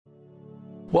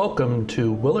Welcome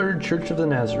to Willard Church of the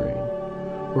Nazarene.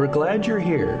 We're glad you're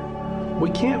here. We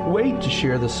can't wait to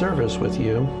share the service with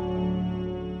you.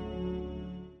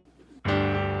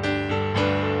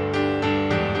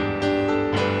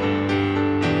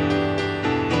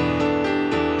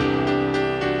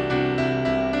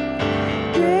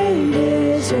 Great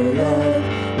is your love,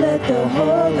 let the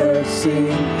whole earth sing,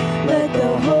 let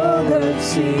the whole earth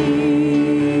sing.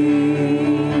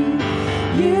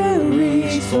 You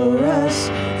reached for us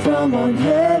from on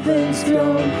heaven's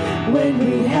throne when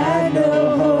we had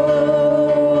no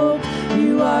hope.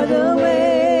 You are the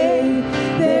way,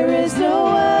 there is no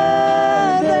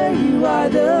other. You are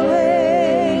the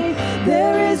way,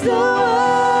 there is no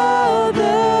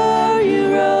other.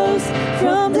 You rose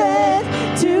from death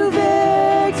to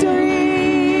victory.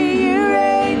 You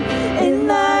reign in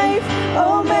life,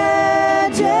 oh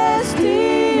majesty.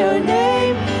 Your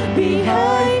name be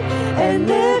high and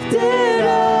lifted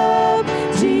up.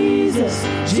 Jesus,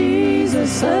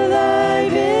 Jesus,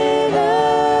 alive in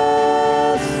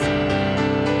us.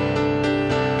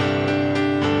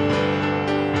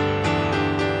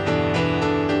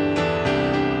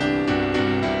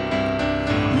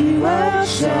 You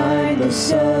outshine the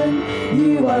sun.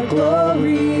 You are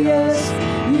glorious.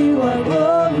 You are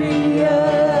glorious.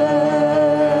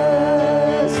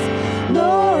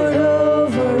 Lord,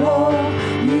 over all,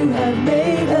 you have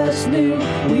made us new.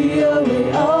 We owe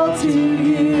it all to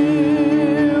you.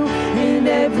 In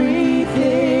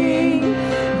everything,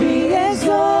 be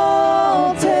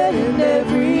exalted. In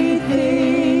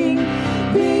everything,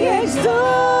 be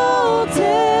exalted.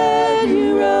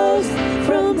 You rose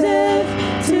from death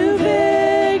to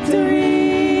victory.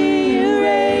 You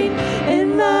reign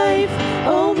in life,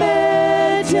 oh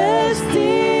majesty.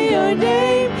 Your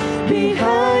name be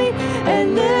high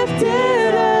and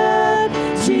lifted up.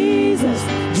 Jesus,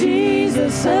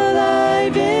 Jesus,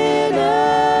 alive in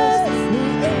us.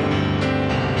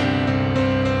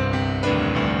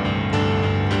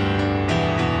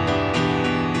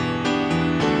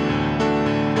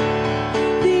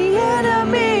 The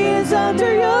enemy is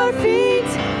under your feet.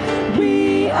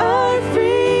 We are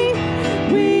free.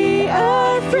 We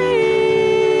are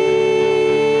free.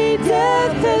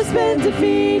 Death has been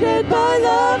defeated by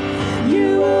love.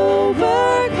 You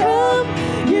overcome.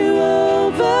 You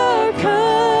overcome.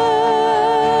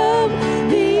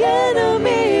 The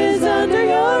enemy is under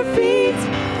your feet.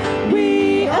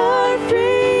 We are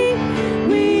free.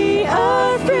 We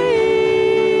are free.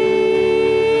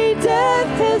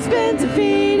 Death has been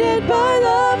defeated by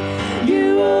love.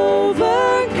 You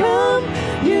overcome.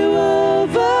 You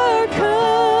overcome.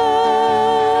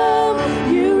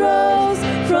 You rose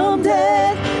from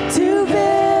death to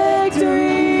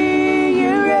victory.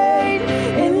 You reign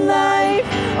in life,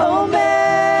 oh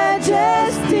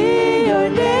majesty. Your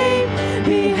name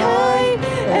be high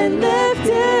and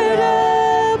lifted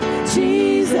up.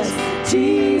 Jesus,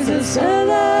 Jesus,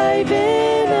 alive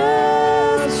in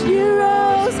us. You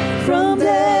rose from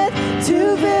death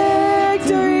to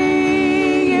victory.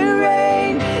 You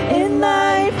reign in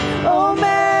life, oh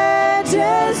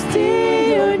majesty.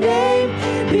 Your name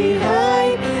be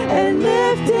high and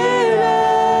lifted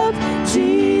up.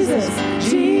 Jesus,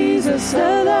 Jesus,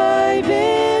 alive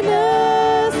in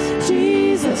us.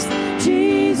 Jesus,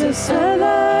 Jesus,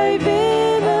 alive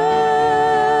in us.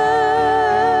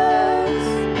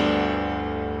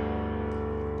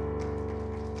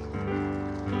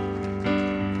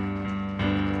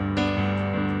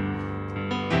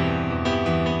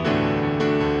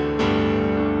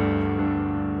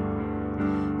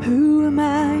 Who am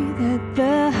I that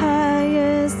the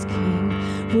highest King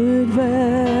would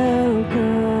welcome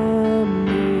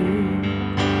me?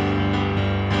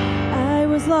 I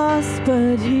was lost,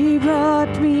 but he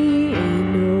brought me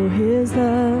in. Oh, his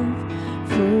love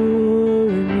for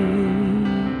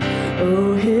me.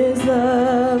 Oh, his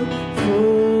love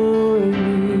for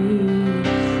me.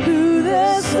 Who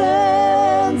the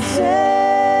Son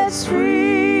sets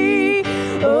free,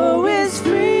 oh, is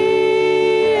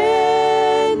free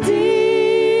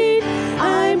indeed.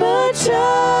 I'm a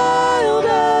child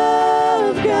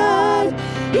of God.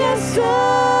 Yes,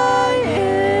 I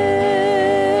am.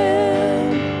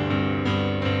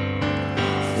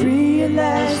 Free at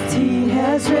last, he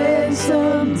has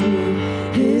ransomed me.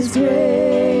 His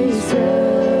grace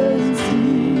runs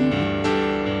deep.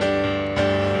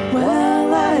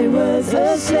 While I was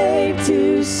a slave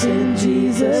to sin,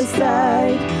 Jesus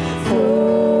died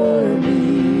for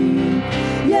me.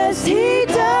 Yes, he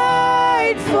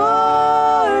died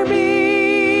for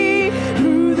me.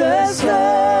 Who the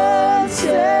Son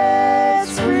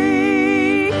sets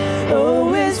free,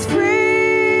 oh, is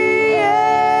free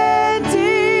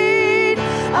indeed.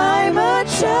 I'm a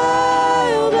child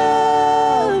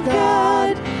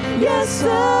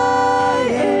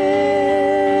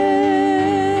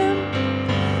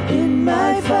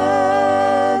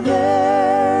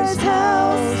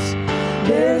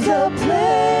a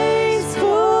place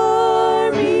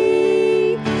for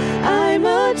me. I'm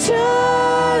a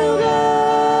child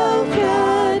of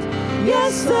God.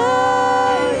 Yes,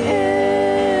 I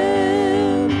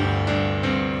am.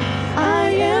 I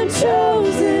am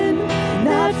chosen,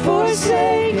 not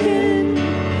forsaken.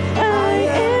 I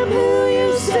am who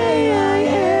you say I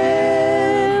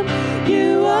am.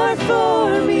 You are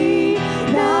for me,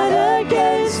 not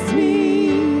against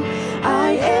me.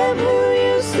 I am who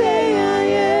you say I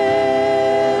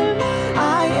am.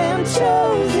 I am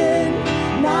chosen,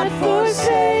 not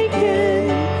forsaken.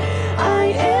 I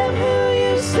am who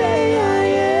you say I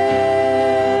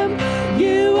am.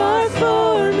 You are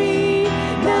for me,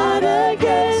 not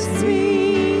against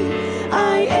me.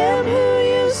 I am who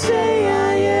you say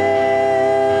I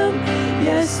am.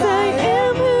 Yes, I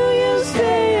am who you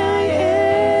say I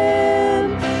am.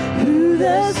 Who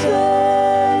the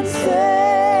Son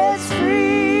sets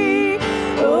free,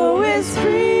 oh, is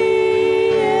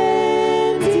free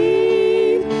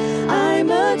indeed. I'm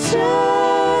a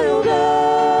child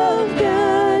of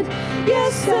God.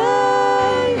 Yes,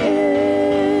 I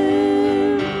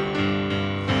am.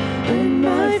 In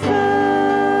my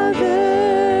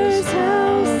Father's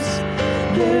house,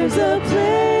 there's a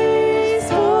place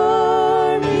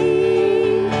for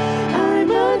me. I'm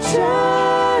a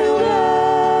child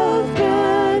of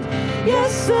God.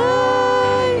 Yes,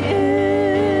 I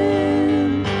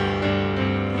am.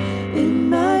 In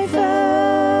my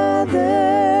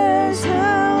Father's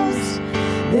house,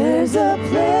 there's a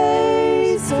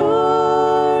place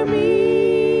for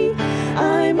me.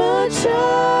 I'm a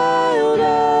child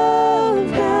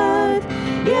of God.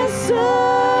 Yes, I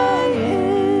am.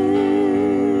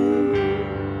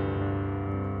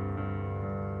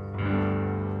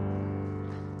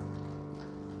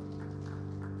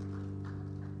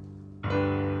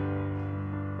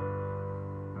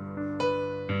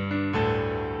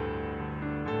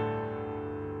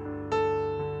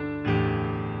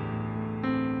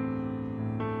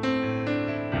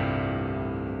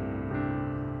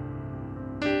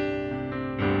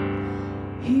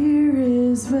 Here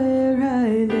is where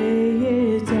I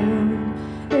lay it down,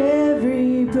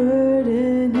 every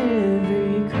burden,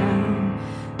 every crown.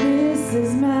 This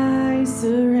is my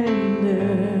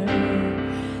surrender.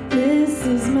 This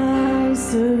is my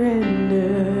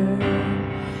surrender.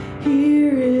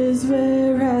 Here is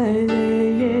where I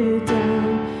lay it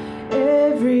down,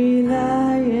 every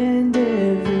lie and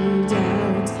every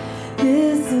doubt.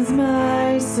 This is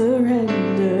my surrender.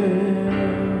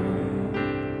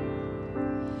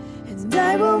 And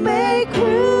I will make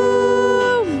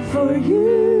room for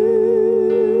you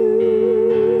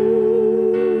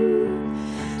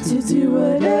to do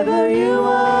whatever you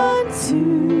want to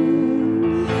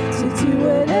do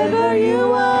whatever you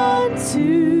want to.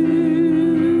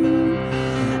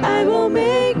 I will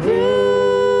make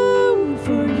room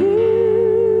for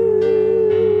you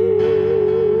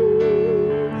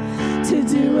to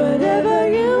do whatever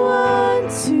you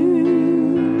want to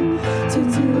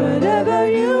do whatever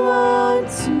you want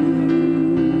to.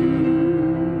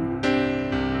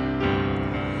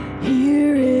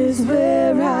 Here is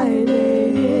where I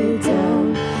lay it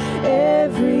down,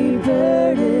 every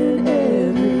burden,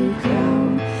 every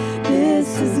crown.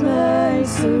 This is my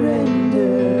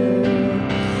surrender.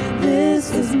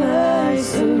 This is my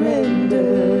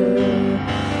surrender.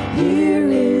 Here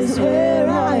is where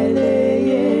I lay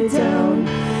it down,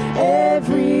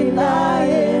 every lie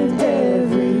and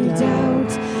every doubt.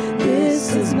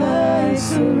 This is my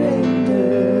surrender.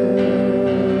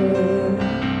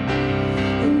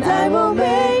 And I will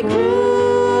make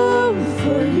room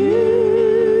for you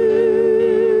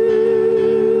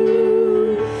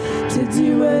to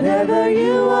do whatever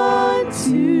you want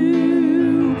to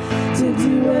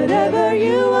do whatever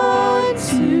you want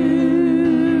to.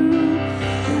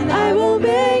 And I will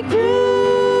make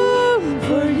room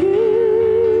for you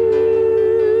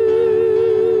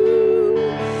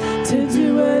to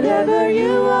do whatever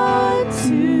you want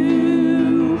to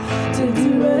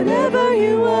do whatever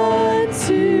you want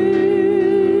to.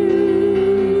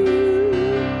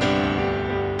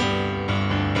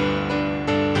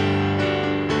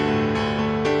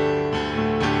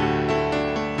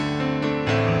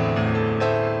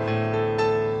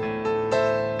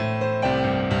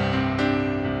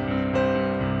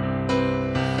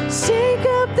 Shake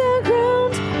up the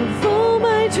ground of all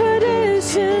my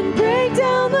tradition, break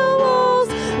down the walls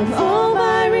of all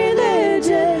my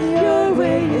religion. Your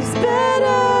way is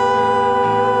better.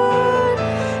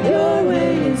 Your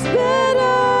way is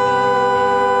better.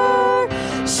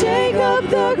 Shake up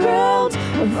the ground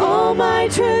of all my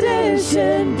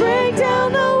tradition, break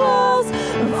down the walls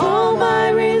of all my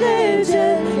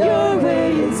religion. Your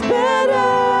way is better.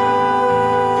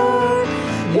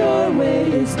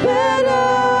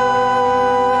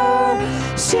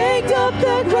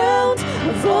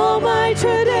 my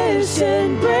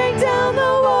tradition, break down the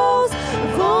walls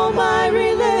of all my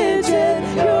religion.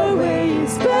 Your way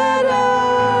is better.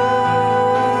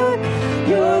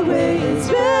 Your way is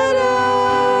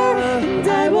better. And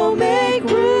I will make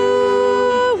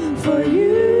room for you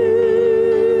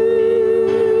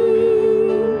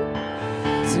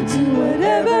to do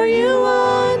whatever you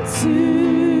want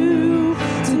to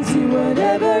do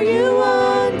whatever you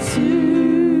want to.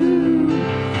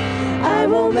 I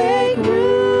will make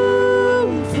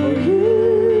room for you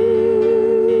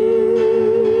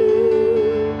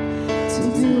to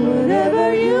do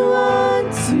whatever you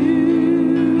want to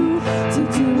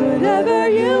do whatever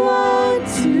you want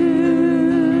to,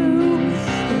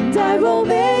 and I will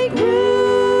make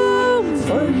room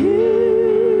for you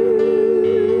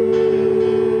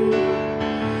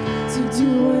to do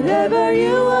whatever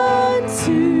you want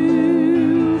to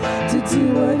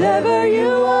do whatever you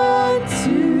want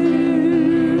to,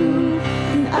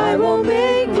 and I will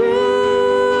make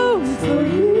room for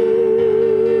you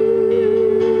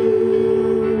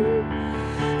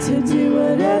to do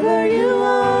whatever you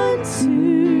want to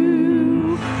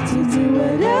do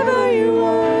whatever you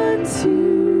want to.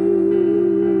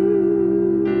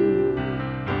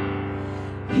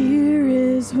 Here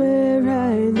is where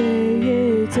I lay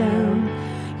it down.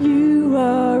 You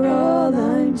are all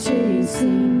I'm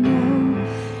chasing now.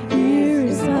 Here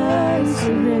is my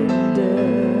surrender.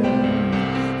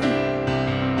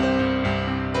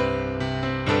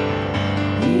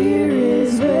 Here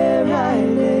is where I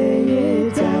lay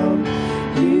it down.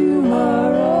 You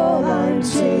are all I'm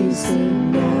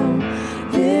chasing now.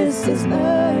 This is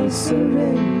my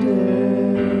surrender.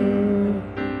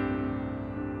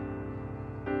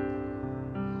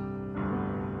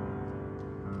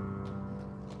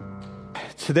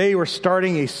 Today we're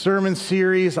starting a sermon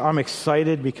series. I'm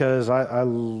excited because I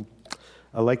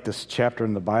like this chapter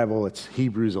in the Bible. It's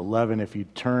Hebrews 11. If you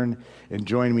turn and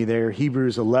join me there,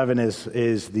 Hebrews 11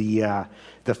 is the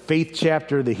faith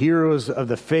chapter, the heroes of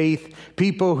the faith,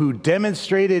 people who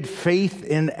demonstrated faith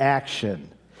in action.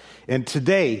 And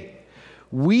today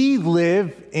we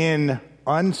live in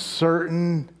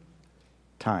uncertain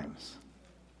times,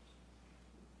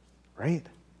 right?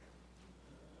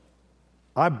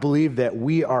 I believe that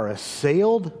we are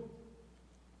assailed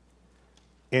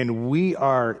and we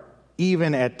are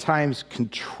even at times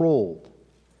controlled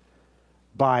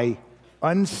by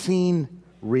unseen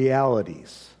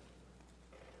realities.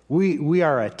 We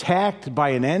are attacked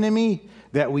by an enemy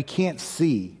that we can't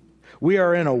see. We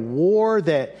are in a war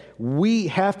that we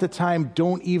half the time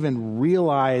don't even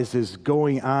realize is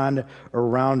going on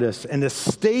around us. And the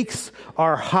stakes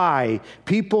are high.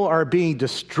 People are being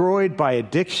destroyed by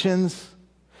addictions.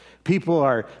 People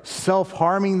are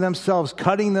self-harming themselves,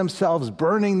 cutting themselves,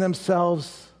 burning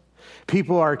themselves.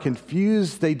 People are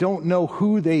confused. They don't know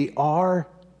who they are.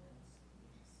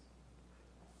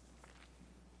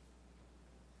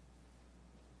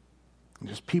 And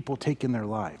just people taking their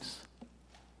lives.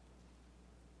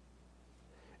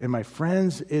 And my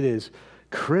friends, it is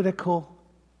critical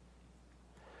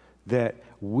that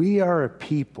we are a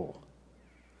people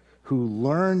who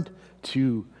learned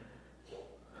to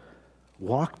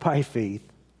walk by faith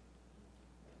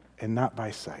and not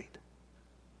by sight.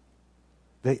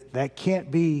 That can't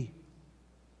be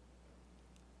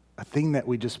a thing that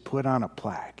we just put on a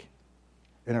plaque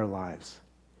in our lives.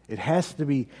 It has to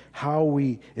be how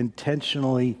we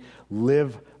intentionally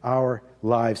live our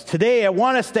lives. Today, I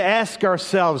want us to ask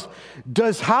ourselves,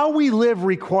 does how we live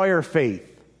require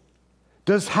faith?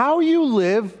 Does how you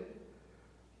live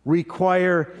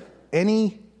require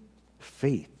any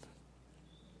faith?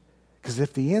 Because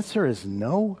if the answer is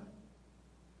no,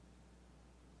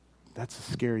 that's a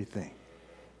scary thing.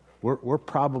 We're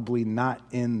probably not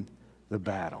in the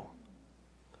battle.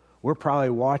 We're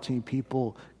probably watching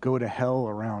people go to hell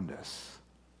around us.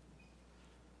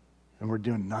 And we're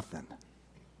doing nothing.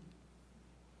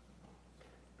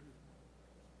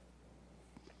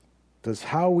 Does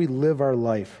how we live our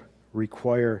life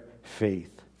require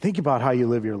faith? Think about how you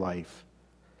live your life.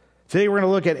 Today we're going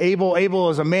to look at Abel. Abel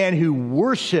is a man who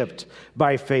worshiped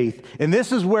by faith. And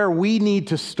this is where we need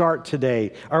to start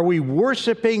today. Are we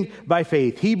worshiping by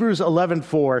faith? Hebrews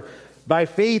 11:4. By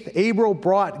faith, Abel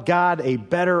brought God a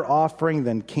better offering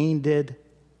than Cain did.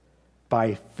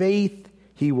 By faith,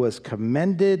 he was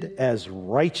commended as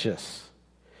righteous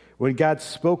when God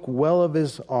spoke well of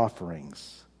his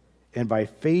offerings. And by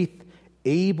faith,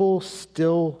 Abel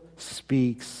still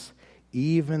speaks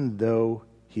even though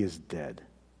he is dead.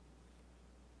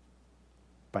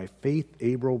 By faith,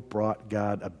 Abel brought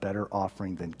God a better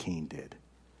offering than Cain did.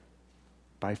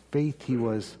 By faith, he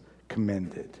was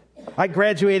commended. I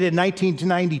graduated in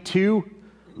 1992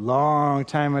 long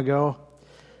time ago.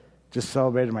 Just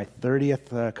celebrated my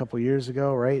 30th a couple years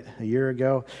ago, right? A year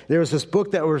ago. There was this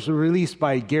book that was released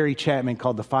by Gary Chapman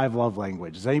called The 5 Love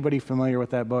Languages. Is anybody familiar with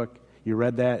that book? You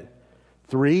read that?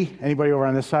 3? Anybody over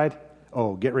on this side?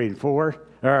 Oh, get ready. 4?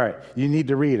 All right, you need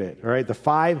to read it, all right? The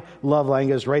 5 Love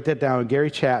Languages, write that down,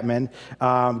 Gary Chapman.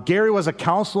 Gary was a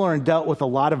counselor and dealt with a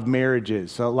lot of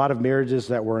marriages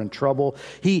that were in trouble.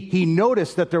 He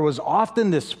noticed that there was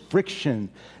often this friction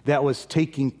that was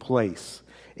taking place,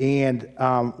 and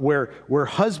where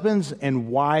husbands and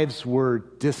wives were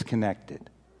disconnected.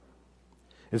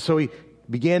 And so he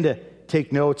began to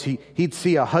take notes. He'd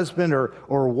see a husband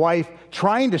or wife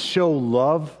trying to show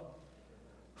love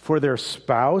for their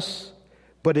spouse,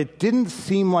 but it didn't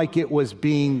seem like it was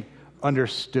being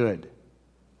understood.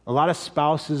 A lot of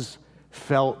spouses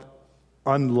felt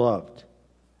unloved.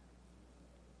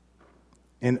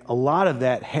 And a lot of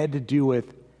that had to do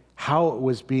with how it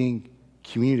was being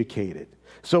communicated.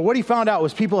 So what he found out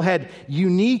was people had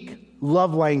unique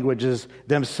love languages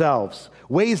themselves,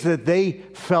 ways that they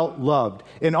felt loved.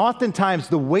 And oftentimes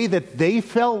the way that they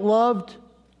felt loved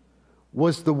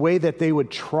was the way that they would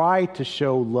try to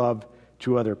show love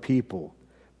to other people.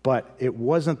 But it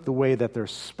wasn't the way that their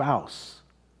spouse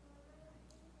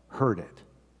heard it,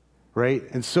 right?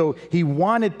 And so he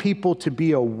wanted people to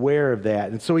be aware of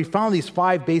that. And so he found these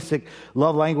 5 basic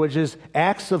love languages: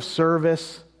 acts of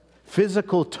service,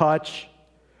 physical touch,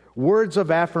 words of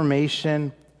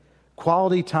affirmation,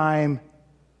 quality time,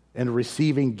 and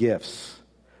receiving gifts.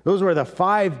 Those were the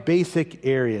 5 basic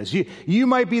areas. You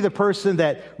might be the person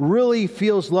that really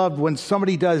feels loved when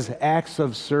somebody does acts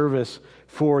of service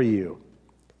for you.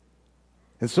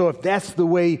 And so if that's the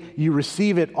way you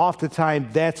receive it,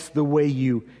 oftentimes that's the way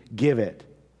you give it.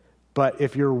 But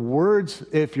if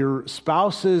your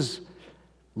spouse's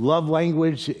love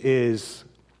language is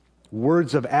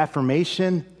words of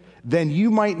affirmation, then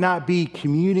you might not be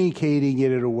communicating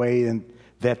it in a way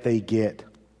that they get.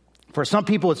 For some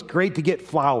people, it's great to get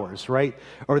flowers, right?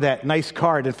 Or that nice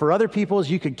card. And for other people,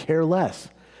 you could care less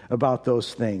about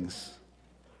those things.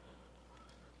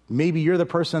 Maybe you're the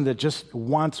person that just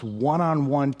wants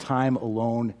one-on-one time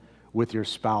alone with your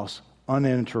spouse,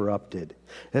 uninterrupted.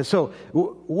 And so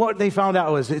what they found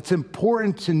out was it's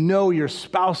important to know your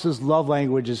spouse's love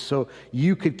languages so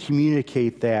you could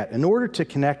communicate that in order to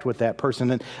connect with that person.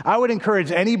 And I would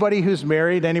encourage anybody who's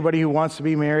married, anybody who wants to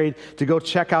be married, to go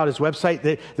check out his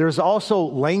website. There's also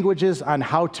languages on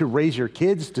how to raise your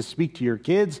kids, to speak to your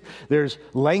kids. There's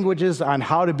languages on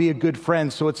how to be a good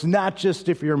friend. So it's not just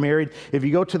if you're married. If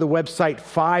you go to the website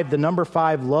 5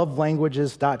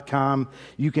 lovelanguages.com,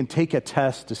 you can take a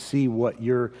test to see what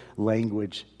your language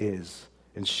is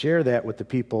and share that with the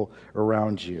people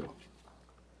around you.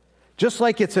 Just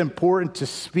like it's important to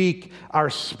speak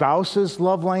our spouse's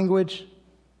love language,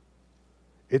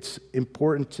 it's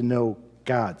important to know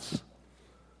God's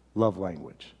love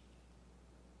language.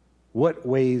 What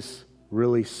ways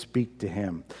really speak to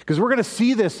him? Because we're going to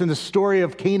see this in the story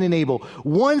of Cain and Abel.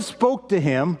 One spoke to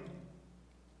him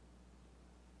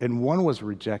and one was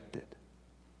rejected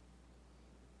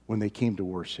when they came to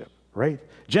worship. Right?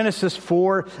 Genesis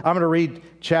 4, I'm going to read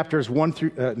Genesis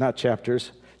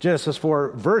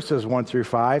 4, verses 1 through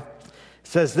 5. It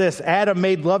says this: Adam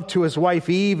made love to his wife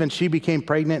Eve, and she became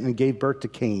pregnant and gave birth to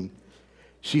Cain.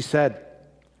 She said,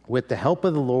 "With the help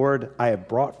of the Lord, I have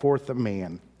brought forth a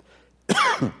man."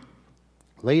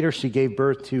 Later, she gave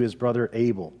birth to his brother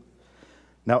Abel.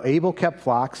 Now, Abel kept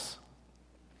flocks,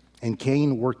 and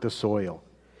Cain worked the soil.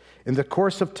 In the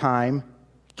course of time,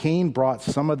 Cain brought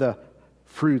some of the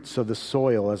fruits of the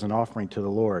soil as an offering to the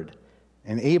Lord.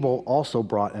 And Abel also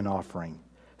brought an offering,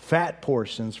 fat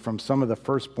portions from some of the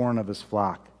firstborn of his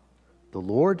flock. The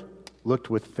Lord looked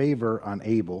with favor on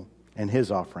Abel and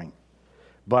his offering,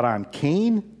 but on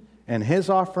Cain and his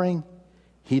offering,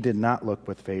 he did not look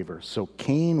with favor. So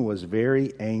Cain was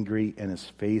very angry and his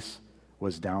face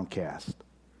was downcast.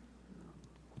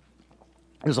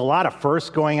 There's a lot of firsts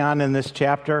going on in this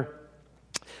chapter.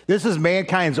 This is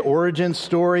mankind's origin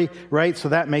story, right? So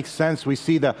that makes sense. We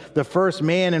see the first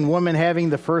man and woman having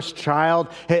the first child.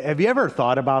 Hey, have you ever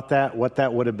thought about that, what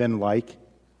that would have been like?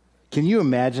 Can you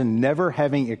imagine never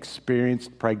having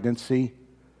experienced pregnancy,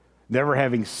 never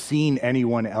having seen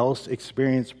anyone else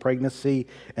experience pregnancy,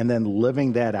 and then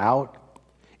living that out?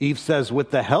 Eve says,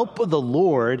 "With the help of the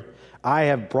Lord, I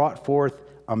have brought forth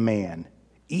a man."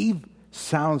 Eve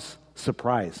sounds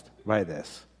surprised by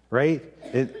this. Right?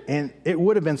 And it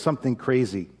would have been something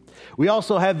crazy. We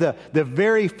also have the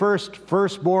very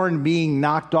firstborn being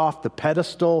knocked off the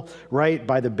pedestal, right,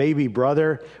 by the baby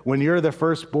brother. When you're the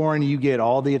firstborn, you get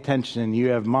all the attention. You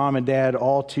have mom and dad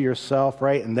all to yourself,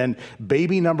 right? And then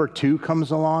baby number 2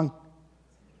 comes along,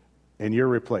 and you're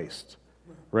replaced,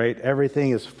 right?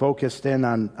 Everything is focused in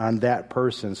on that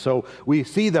person. So we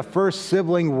see the first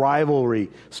sibling rivalry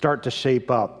start to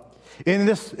shape up. In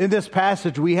this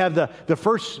passage, we have the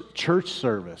first church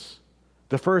service,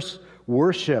 the first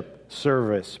worship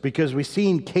service, because we've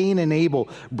seen Cain and Abel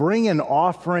bring an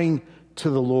offering to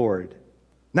the Lord.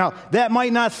 Now, that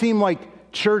might not seem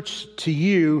like church to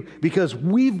you because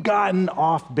we've gotten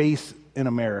off base in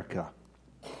America.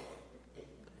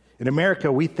 In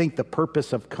America, we think the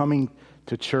purpose of coming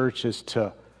to church is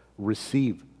to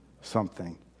receive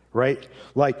something, right?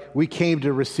 Like we came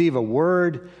to receive a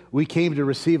word, we came to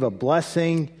receive a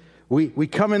blessing. We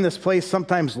come in this place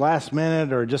sometimes last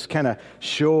minute or just kind of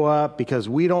show up because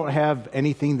we don't have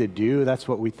anything to do. That's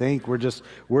what we think. We're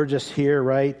just here,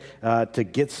 right, to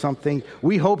get something.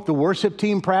 We hope the worship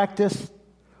team practice.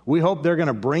 We hope they're going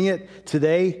to bring it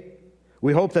today.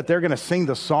 We hope that they're going to sing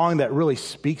the song that really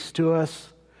speaks to us,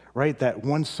 right? That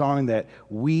one song that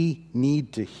we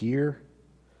need to hear,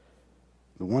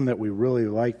 the one that we really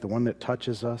like, the one that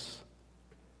touches us.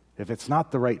 If it's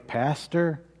not the right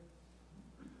pastor,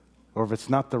 or if it's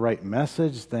not the right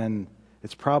message, then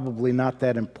it's probably not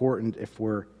that important if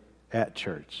we're at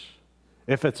church.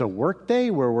 If it's a work day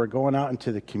where we're going out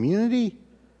into the community,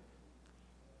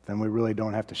 then we really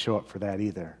don't have to show up for that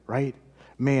either, right?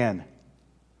 Man,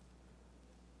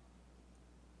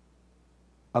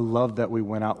 I love that we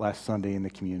went out last Sunday in the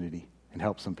community and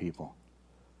helped some people.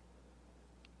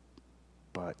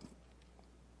 But,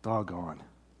 doggone,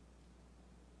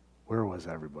 where was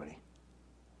everybody?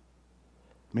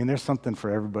 I mean, there's something for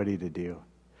everybody to do.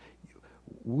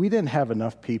 We didn't have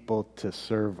enough people to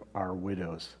serve our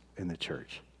widows in the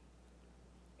church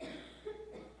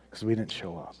because we didn't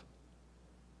show up.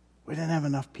 We didn't have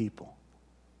enough people.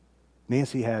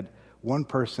 Nancy had one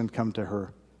person come to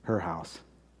her house,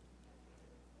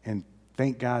 and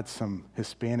thank God some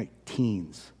Hispanic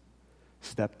teens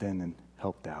stepped in and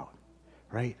helped out,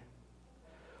 right?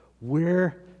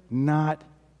 We're not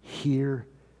here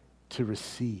to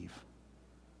receive.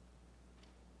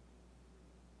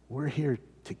 We're here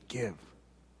to give.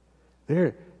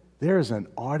 There is an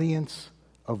audience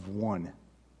of one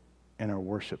in our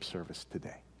worship service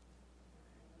today.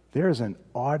 There is an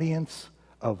audience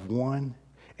of one.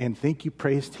 And thank you,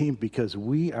 praise team, because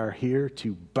we are here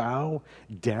to bow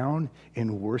down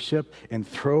in worship and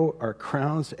throw our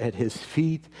crowns at his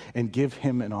feet and give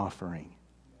him an offering.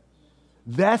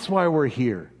 That's why we're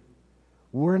here.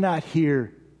 We're not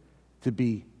here to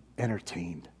be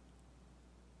entertained.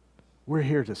 We're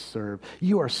here to serve.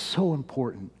 You are so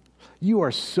important. You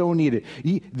are so needed.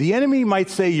 The enemy might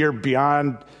say you're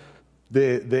beyond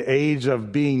the age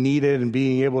of being needed and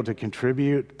being able to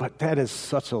contribute, but that is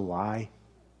such a lie.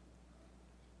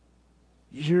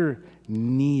 You're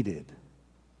needed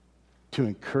to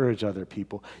encourage other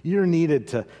people. You're needed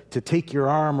to take your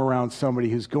arm around somebody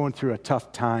who's going through a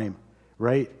tough time,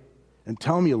 right? And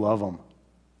tell them you love them.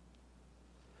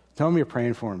 Tell them you're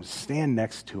praying for them. Stand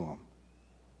next to them.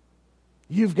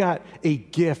 You've got a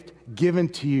gift given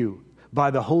to you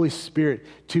by the Holy Spirit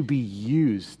to be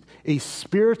used, a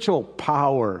spiritual,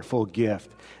 powerful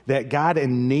gift that God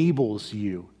enables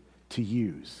you to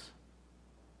use.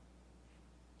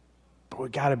 But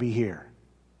we've got to be here.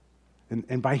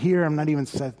 And by here, I'm not even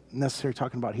necessarily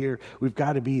talking about here. We've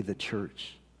got to be the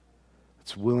church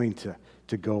that's willing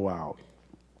to go out.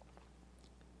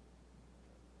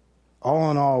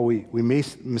 All in all, we may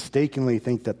mistakenly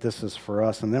think that this is for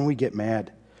us, and then we get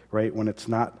mad, right, when it's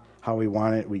not how we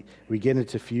want it. We get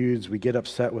into feuds, we get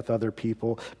upset with other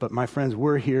people. But my friends,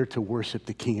 we're here to worship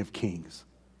the King of Kings.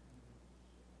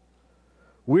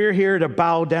 We're here to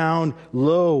bow down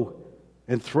low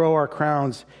and throw our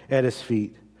crowns at his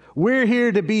feet. We're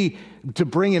here to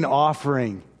bring an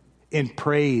offering in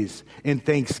praise and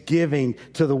thanksgiving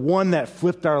to the one that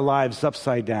flipped our lives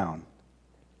upside down.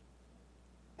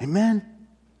 Amen?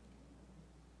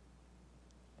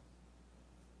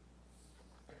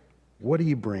 What do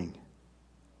you bring?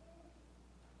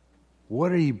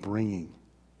 What are you bringing?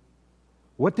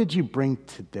 What did you bring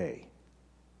today?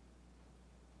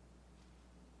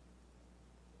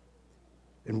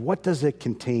 And what does it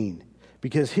contain?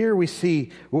 Because here we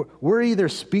see we're either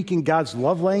speaking God's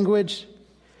love language,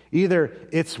 either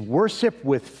it's worship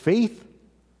with faith,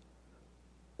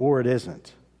 or it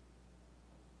isn't.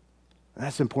 And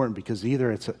that's important because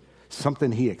either it's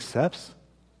something he accepts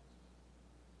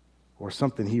or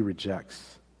something he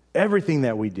rejects. Everything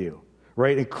that we do,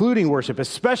 right, including worship,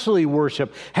 especially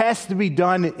worship, has to be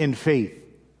done in faith.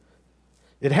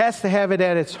 It has to have it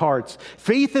at its heart.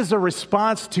 Faith is a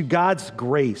response to God's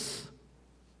grace.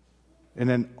 And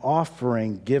an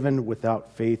offering given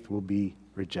without faith will be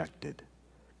rejected.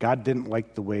 God didn't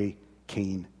like the way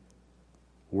Cain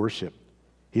worshiped.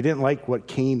 He didn't like what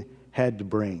Cain had to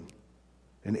bring.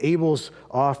 And Abel's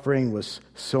offering was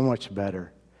so much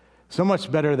better. So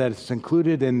much better that it's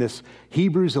included in this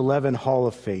Hebrews 11 Hall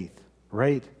of Faith,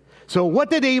 right? So what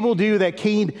did Abel do that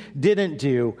Cain didn't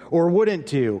do or wouldn't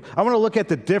do? I want to look at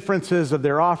the differences of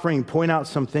their offering, point out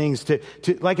some things. To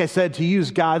like I said, to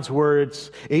use God's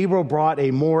words, Abel brought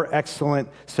a more excellent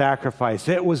sacrifice.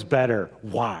 It was better.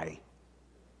 Why?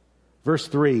 Verse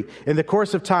 3, in the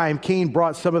course of time, Cain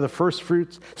brought some of the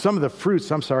fruits of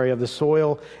the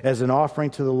soil as an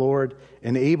offering to the Lord,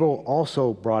 and Abel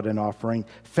also brought an offering,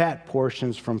 fat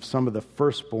portions from some of the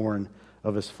firstborn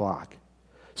of his flock.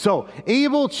 So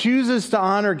Abel chooses to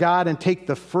honor God and take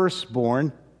the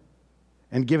firstborn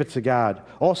and give it to God.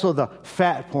 Also the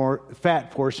fat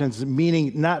portions,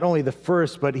 meaning not only the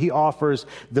first, but he offers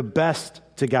the best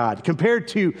to God. Compared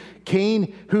to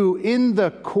Cain, who in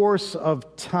the course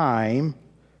of time,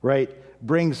 right,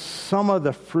 brings some of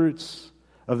the fruits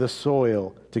of the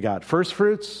soil to God. First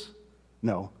fruits?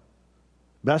 No.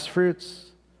 Best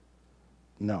fruits?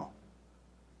 No.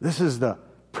 This is the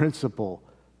principle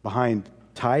behind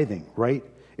tithing, right?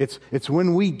 It's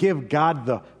when we give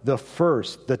God the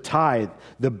first, the tithe,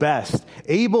 the best.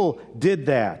 Abel did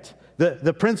that.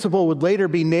 The principle would later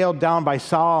be nailed down by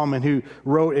Solomon, who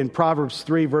wrote in Proverbs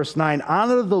 3, verse 9,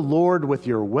 honor the Lord with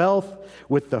your wealth,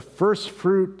 with the first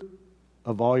fruit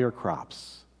of all your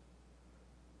crops.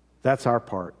 That's our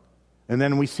part. And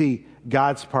then we see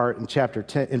God's part in chapter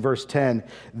 10, in verse 10,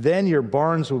 then your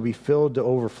barns will be filled to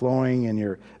overflowing and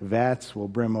your vats will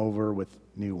brim over with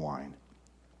new wine.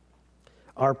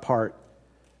 Our part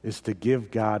is to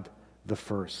give God the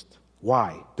first.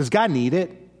 Why? Does God need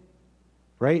it?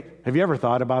 Right? Have you ever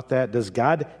thought about that? Does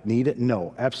God need it?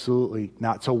 No, absolutely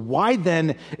not. So why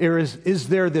then is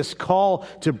there this call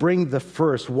to bring the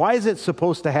first? Why is it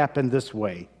supposed to happen this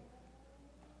way?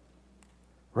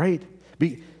 Right?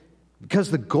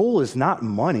 Because the goal is not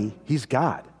money. He's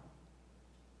God.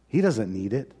 He doesn't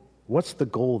need it. What's the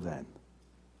goal then?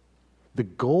 The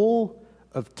goal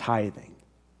of tithing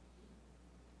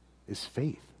is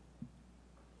faith.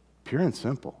 Pure and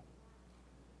simple.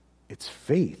 It's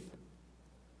faith.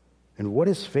 And what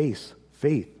is faith?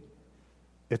 Faith.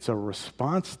 It's a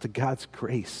response to God's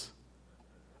grace,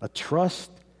 a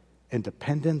trust and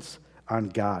dependence on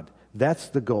God. That's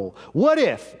the goal. What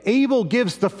if Abel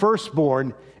gives the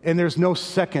firstborn and there's no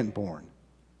secondborn?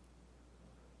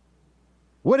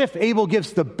 What if Abel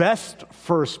gives the best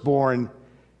firstborn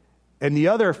and the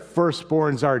other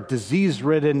firstborns are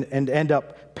disease-ridden and end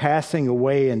up passing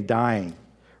away and dying,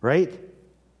 right?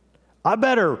 I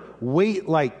better wait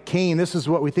like Cain. This is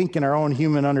what we think in our own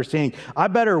human understanding. I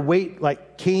better wait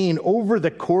like Cain over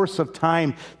the course of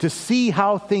time to see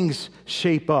how things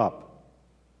shape up.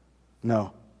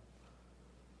 No.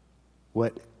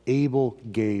 What Abel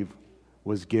gave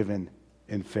was given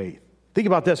in faith. Think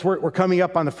about this. We're coming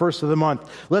up on the first of the month.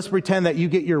 Let's pretend that you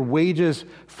get your wages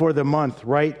for the month,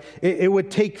 right? It would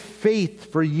take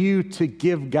faith for you to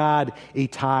give God a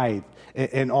tithe,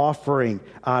 an offering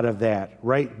out of that,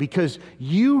 right? Because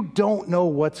you don't know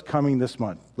what's coming this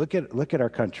month. Look at our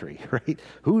country, right?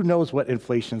 Who knows what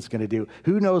inflation's going to do?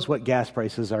 Who knows what gas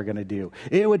prices are going to do?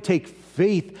 It would take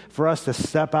faith for us to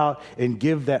step out and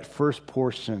give that first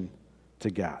portion to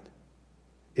God.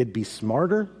 It'd be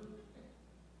smarter.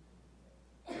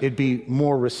 It'd be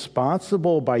more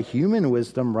responsible by human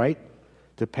wisdom, right?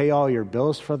 To pay all your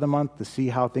bills for the month, to see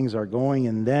how things are going,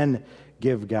 and then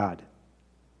give God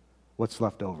what's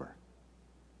left over.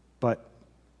 But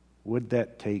would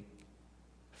that take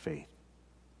faith?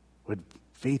 Would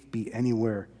faith be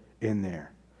anywhere in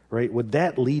there, right? Would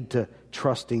that lead to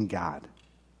trusting God?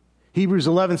 Hebrews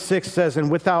 11:6 says,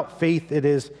 and without faith it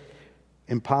is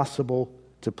impossible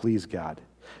to please God.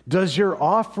 Does your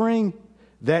offering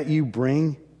that you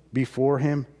bring before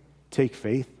him take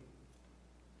faith?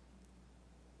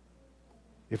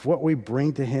 If what we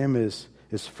bring to him is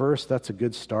first, that's a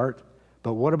good start.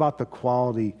 But what about the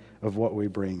quality of what we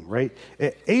bring, right?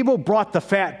 Abel brought the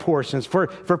fat portions. For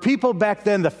people back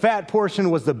then, the fat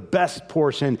portion was the best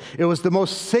portion. It was the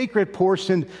most sacred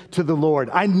portion to the Lord.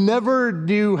 I never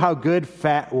knew how good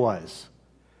fat was,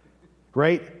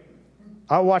 right?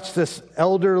 I watched this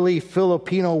elderly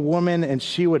Filipino woman, and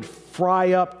she would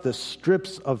fry up the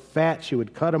strips of fat. She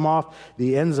would cut them off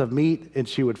the ends of meat, and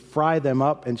she would fry them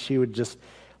up, and she would just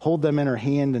hold them in her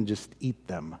hand and just eat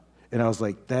them. And I was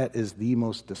like, that is the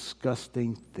most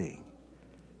disgusting thing.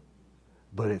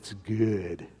 But it's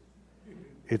good.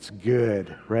 It's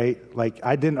good, right? Like,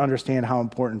 I didn't understand how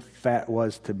important fat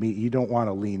was to meat. You don't want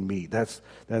a lean meat. That's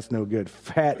no good.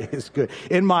 Fat is good.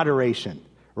 In moderation,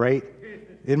 right?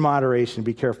 In moderation.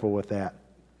 Be careful with that.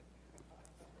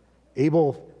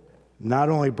 Abel not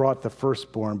only brought the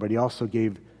firstborn, but he also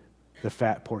gave the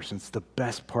fat portions, the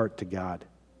best part, to God.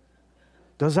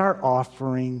 Does our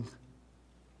offering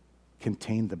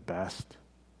contain the best?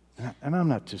 And I'm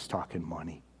not just talking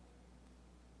money,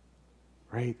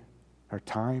 right? Our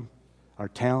time, our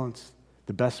talents,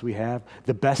 the best we have,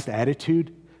 the best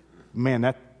attitude.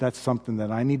 Man, that's something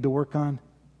that I need to work on.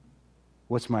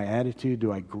 What's my attitude?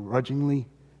 Do I grudgingly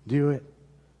do it?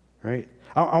 Right?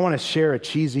 I want to share a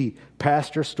cheesy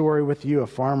pastor story with you. A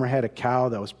farmer had a cow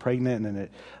that was pregnant and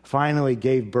it finally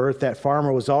gave birth. That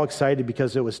farmer was all excited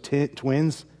because it was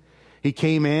twins. He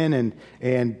came in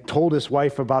and told his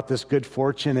wife about this good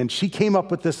fortune, and she came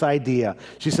up with this idea.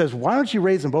 She says, why don't you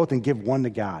raise them both and give one to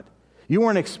God? You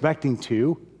weren't expecting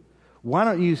two. Why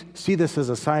don't you see this as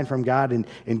a sign from God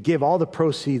and give all the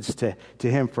proceeds to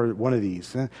him for one of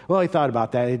these? Well, he thought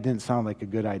about that. It didn't sound like a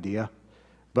good idea.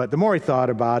 But the more he thought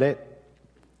about it,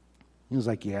 he was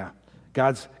like, yeah,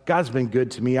 God's been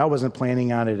good to me. I wasn't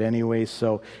planning on it anyway.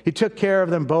 So he took care of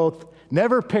them both,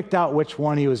 never picked out which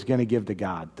one he was going to give to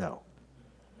God, though,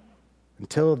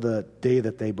 until the day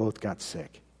that they both got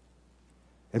sick.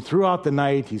 And throughout the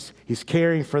night, he's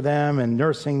caring for them and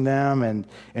nursing them,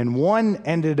 and one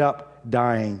ended up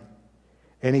dying.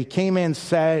 And he came in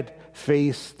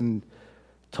sad-faced and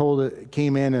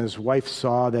came in, and his wife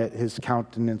saw that his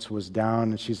countenance was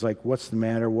down, and she's like, what's the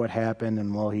matter? What happened?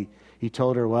 And well, he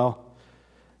told her, well,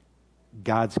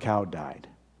 God's cow died.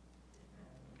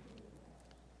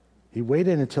 He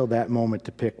waited until that moment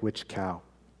to pick which cow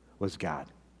was God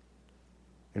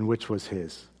and which was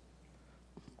his.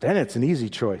 Then it's an easy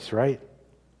choice, right?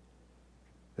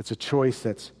 It's a choice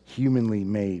that's humanly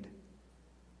made.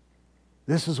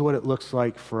 This is what it looks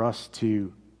like for us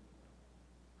to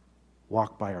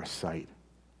walk by our sight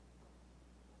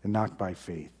and not by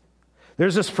faith.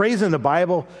 There's this phrase in the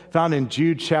Bible found in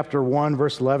Jude chapter 1,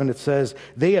 verse 11. It says,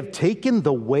 they have taken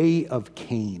the way of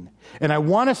Cain. And I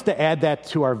want us to add that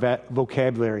to our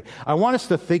vocabulary. I want us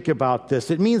to think about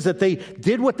this. It means that they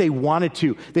did what they wanted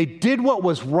to. They did what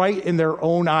was right in their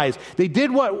own eyes. They did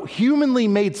what humanly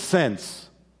made sense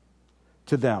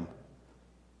to them.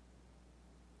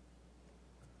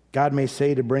 God may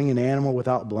say to bring an animal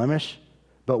without blemish,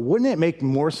 but wouldn't it make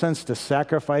more sense to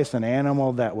sacrifice an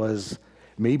animal that was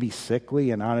maybe sickly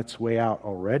and on its way out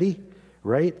already,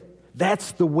 right?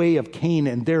 That's the way of Cain,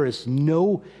 and there is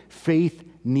no faith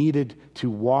needed to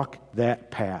walk that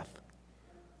path.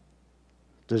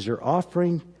 Does your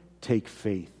offering take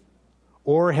faith?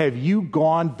 Or have you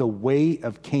gone the way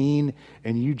of Cain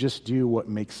and you just do what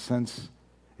makes sense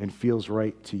and feels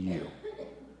right to you?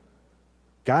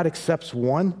 God accepts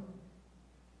one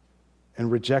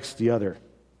and rejects the other.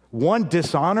 One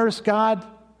dishonors God,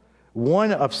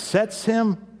 one upsets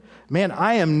him. Man,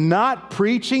 I am not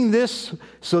preaching this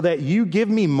so that you give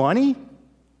me money.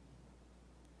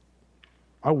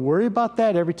 I worry about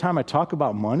that every time I talk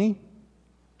about money.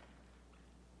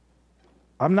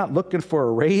 I'm not looking for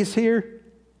a raise here.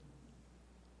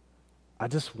 I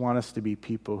just want us to be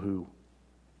people who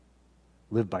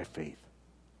live by faith.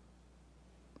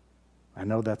 I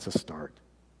know that's a start.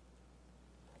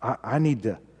 I need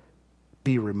to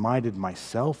be reminded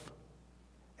myself,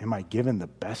 am I giving the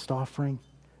best offering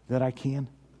that I can?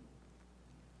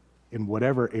 In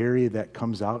whatever area that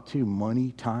comes out to,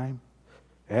 money, time,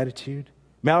 attitude.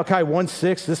 Malachi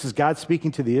 1:6, this is God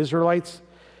speaking to the Israelites.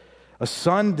 A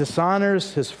son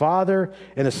dishonors his father,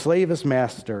 and a slave his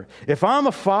master. If I'm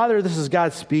a father, this is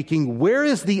God speaking, where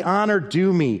is the honor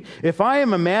due me? If I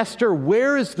am a master,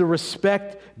 where is the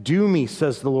respect due me,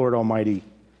 says the Lord Almighty.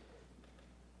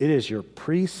 It is your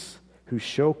priests who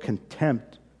show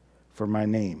contempt for my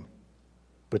name.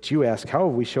 But you ask, how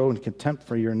have we shown contempt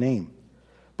for your name?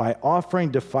 By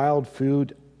offering defiled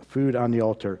food on the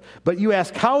altar. But you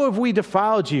ask, how have we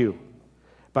defiled you?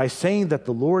 By saying that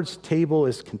the Lord's table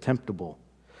is contemptible.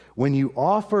 When you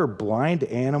offer blind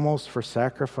animals for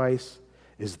sacrifice,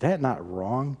 is that not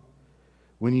wrong?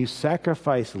 When you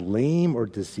sacrifice lame or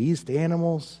diseased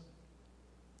animals,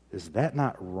 is that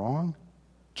not wrong?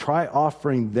 Try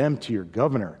offering them to your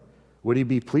governor. Would he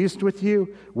be pleased with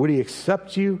you? Would he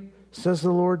accept you, says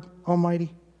the Lord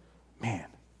Almighty? Man,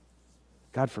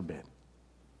 God forbid.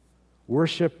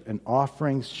 Worship and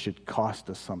offerings should cost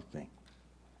us something.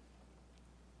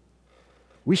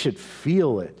 We should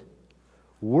feel it.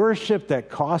 Worship that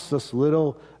costs us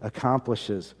little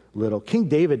accomplishes little. King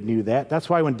David knew that. That's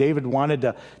why when David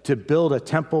wanted to build a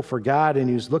temple for God and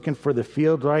he was looking for the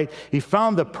field, right, he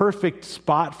found the perfect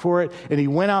spot for it, and he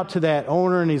went out to that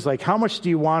owner and he's like, how much do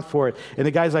you want for it? And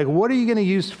the guy's like, what are you going to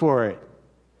use for it?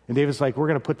 And David's like, we're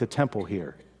going to put the temple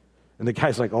here. And the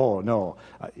guy's like, oh, no,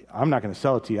 I'm not going to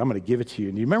sell it to you. I'm going to give it to you.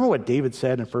 And you remember what David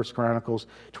said in 1 Chronicles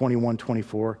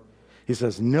 21:24? He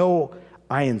says, no,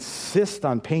 I insist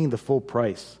on paying the full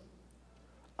price.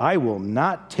 I will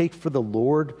not take for the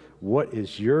Lord what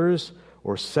is yours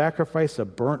or sacrifice a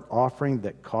burnt offering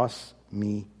that costs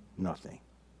me nothing.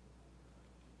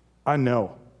 I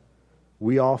know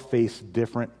we all face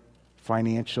different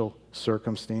financial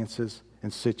circumstances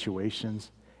and situations,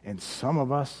 and some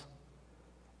of us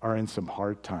are in some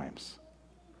hard times.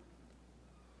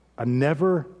 I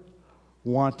never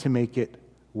want to make it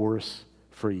worse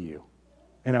for you.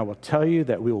 And I will tell you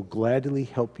that we will gladly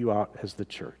help you out as the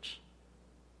church,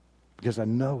 because I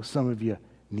know some of you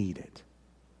need it.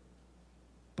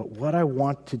 But what I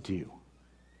want to do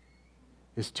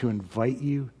is to invite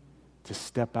you to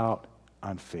step out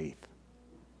on faith,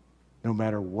 no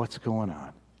matter what's going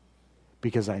on.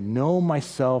 Because I know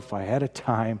myself, I had a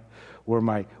time where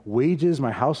my wages,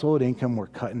 my household income were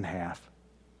cut in half.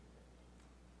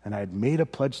 And I had made a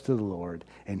pledge to the Lord,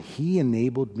 and He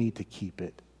enabled me to keep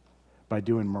it by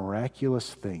doing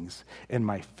miraculous things. And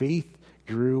my faith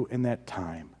grew in that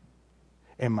time.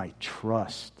 And my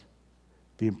trust,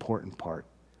 the important part,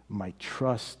 my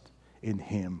trust in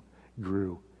Him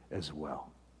grew as well.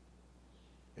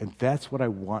 And that's what I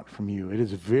want from you. It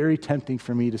is very tempting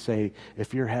for me to say,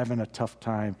 if you're having a tough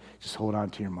time, just hold on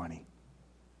to your money.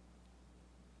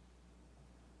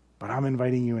 But I'm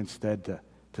inviting you instead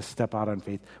to step out on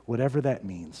faith, whatever that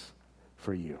means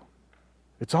for you.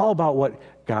 It's all about what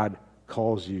God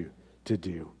calls you to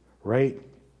do, right?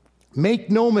 Make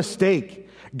no mistake,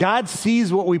 God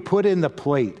sees what we put in the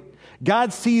plate.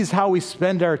 God sees how we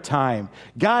spend our time.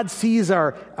 God sees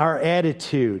our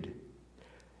attitude.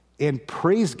 And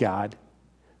praise God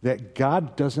that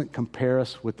God doesn't compare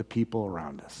us with the people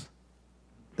around us.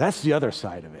 That's the other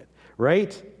side of it,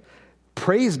 right?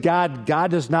 Praise God,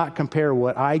 God does not compare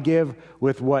what I give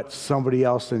with what somebody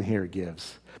else in here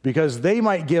gives, because they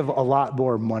might give a lot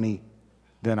more money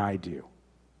than I do.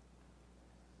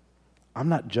 I'm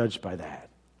not judged by that.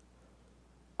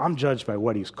 I'm judged by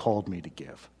what He's called me to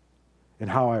give and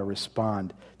how I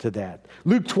respond to that.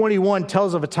 Luke 21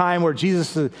 tells of a time where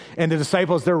Jesus and the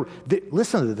disciples,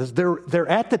 listen to this, they're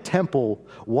at the temple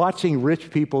watching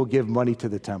rich people give money to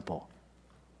the temple.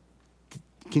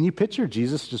 Can you picture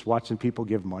Jesus just watching people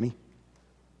give money?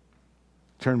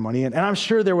 Turn money in? And I'm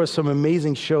sure there was some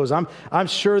amazing shows. I'm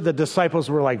sure the disciples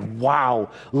were like,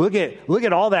 wow, look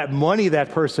at all that money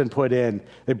that person put in.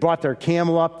 They brought their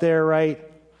camel up there, right?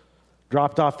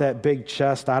 Dropped off that big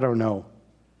chest, I don't know.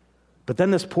 But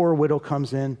then this poor widow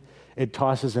comes in and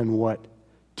tosses in what?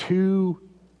 2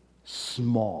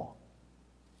 small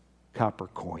copper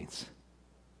coins.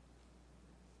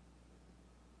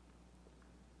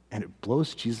 And it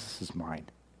blows Jesus'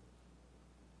 mind.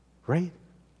 Right?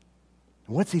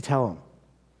 And what's He tell him?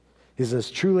 He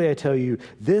says, truly I tell you,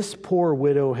 this poor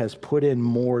widow has put in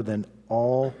more than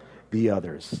all the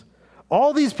others.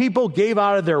 All these people gave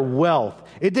out of their wealth.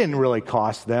 It didn't really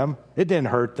cost them. It didn't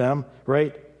hurt them,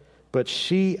 right? But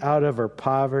she, out of her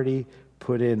poverty,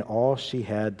 put in all she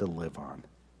had to live on.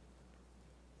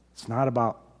 It's not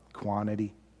about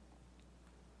quantity.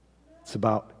 It's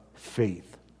about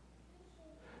faith.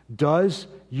 Does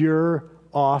your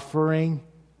offering,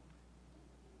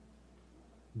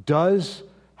 does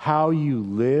how you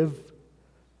live,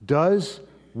 does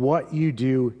what you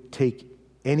do take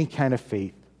any kind of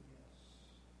faith?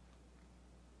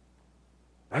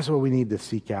 That's what we need to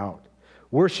seek out.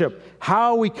 Worship,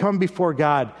 how we come before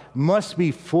God, must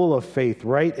be full of faith,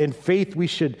 right? In faith, we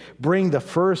should bring the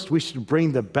first, we should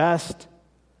bring the best.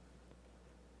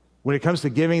 When it comes to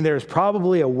giving, there's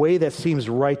probably a way that seems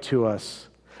right to us.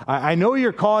 I know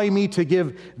you're calling me to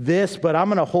give this, but I'm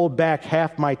going to hold back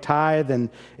half my tithe,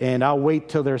 and I'll wait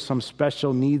till there's some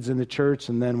special needs in the church,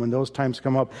 and then when those times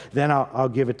come up, then I'll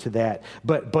give it to that.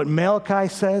 But Malachi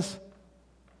says,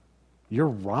 you're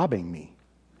robbing me.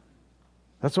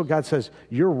 That's what God says.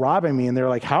 You're robbing me. And they're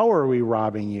like, how are we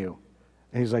robbing you?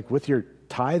 And He's like, with your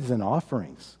tithes and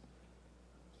offerings.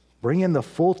 Bring in the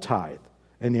full tithe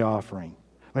and the offering.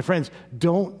 My friends,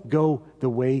 don't go the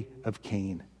way of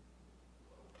Cain.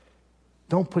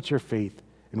 Don't put your faith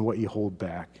in what you hold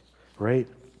back, right?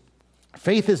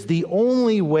 Faith is the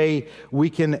only way we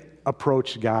can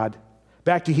approach God.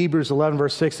 Back to Hebrews 11,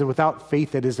 verse 6, and without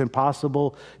faith it is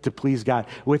impossible to please God.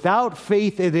 Without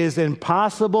faith it is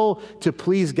impossible to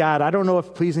please God. I don't know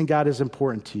if pleasing God is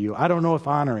important to you. I don't know if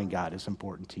honoring God is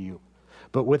important to you.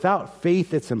 But without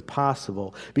faith it's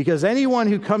impossible, because anyone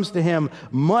who comes to him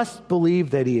must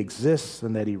believe that he exists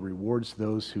and that he rewards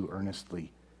those who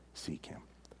earnestly seek him.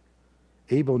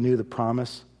 Abel knew the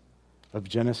promise of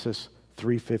Genesis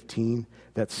 3:15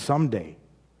 that someday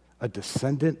a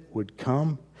descendant would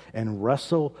come and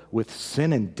wrestle with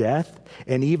sin and death.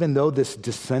 And even though this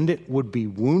descendant would be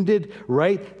wounded,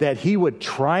 right, that he would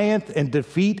triumph and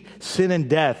defeat sin and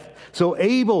death. So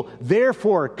Abel,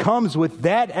 therefore, comes with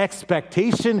that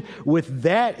expectation, with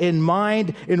that in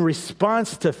mind, in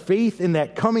response to faith in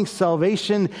that coming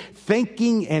salvation,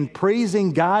 thanking and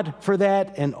praising God for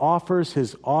that, and offers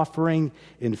his offering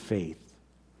in faith.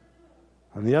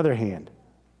 On the other hand,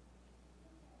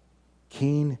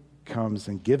 Cain comes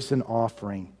and gives an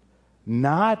offering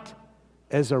not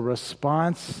as a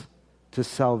response to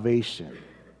salvation,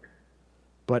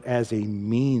 but as a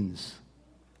means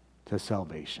to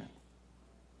salvation.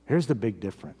 Here's the big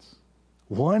difference.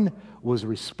 One was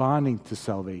responding to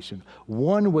salvation.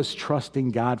 One was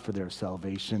trusting God for their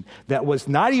salvation that was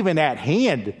not even at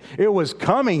hand. It was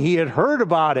coming. He had heard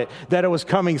about it, that it was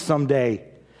coming someday.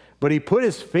 But he put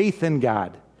his faith in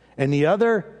God. And the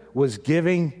other was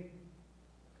giving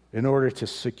in order to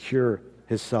secure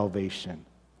his salvation.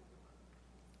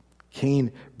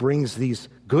 Cain brings these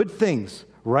good things,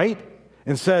 right?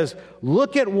 And says,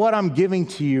 look at what I'm giving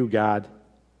to you, God.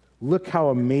 Look how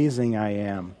amazing I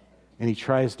am. And he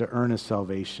tries to earn his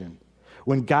salvation.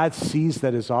 When God sees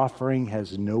that his offering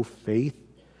has no faith,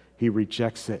 he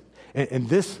rejects it. And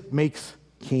this makes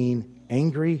Cain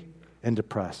angry and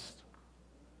depressed.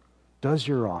 Does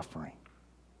your offering,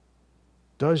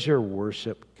 does your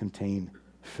worship contain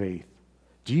faith?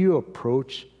 Do you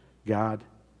approach God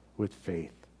with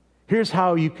faith? Here's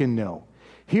how you can know.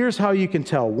 Here's how you can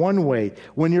tell. One way,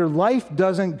 when your life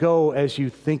doesn't go as you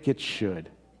think it should,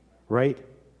 right?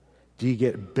 Do you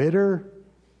get bitter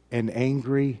and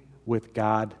angry with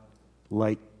God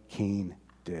like Cain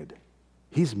did?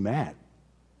 He's mad.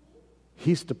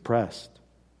 He's depressed.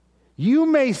 You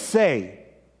may say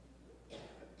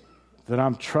that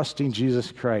I'm trusting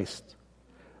Jesus Christ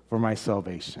for my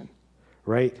salvation,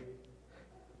 right?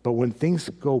 But when things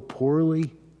go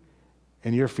poorly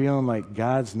and you're feeling like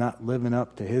God's not living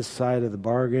up to his side of the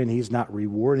bargain, he's not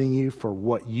rewarding you for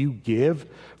what you give,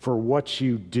 for what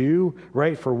you do,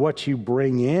 right? For what you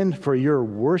bring in, for your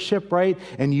worship, right?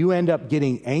 And you end up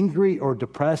getting angry or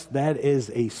depressed, that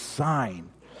is a sign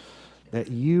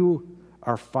that you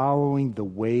are following the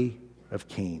way of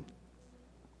Cain.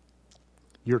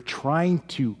 You're trying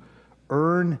to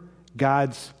earn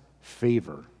God's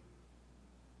favor.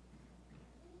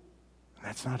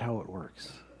 That's not how it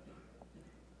works.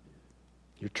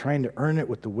 You're trying to earn it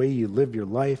with the way you live your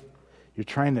life. You're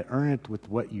trying to earn it with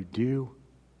what you do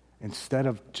instead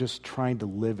of just trying to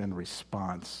live in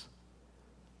response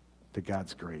to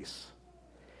God's grace.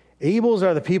 Abels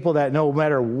are the people that no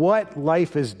matter what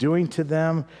life is doing to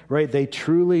them, right, they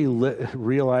truly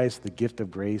realize the gift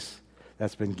of grace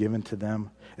that's been given to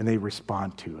them, and they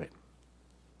respond to it.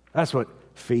 That's what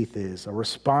faith is, a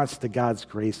response to God's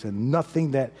grace, and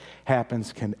nothing that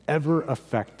happens can ever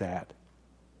affect that.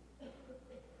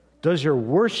 Does your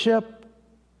worship,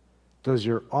 does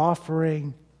your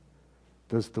offering,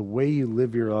 does the way you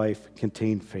live your life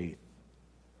contain faith?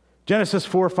 Genesis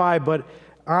 4:5, but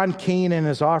on Cain and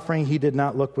his offering he did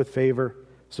not look with favor.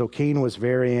 So Cain was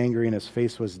very angry and his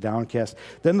face was downcast.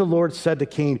 Then the Lord said to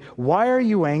Cain, why are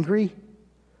you angry?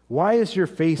 Why is your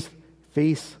face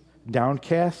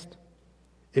downcast?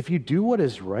 If you do what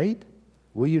is right,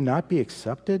 will you not be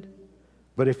accepted?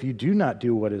 But if you do not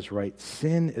do what is right,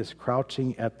 sin is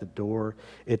crouching at the door.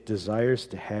 It desires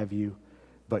to have you,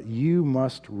 but you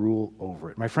must rule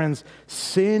over it. My friends,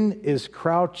 sin is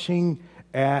crouching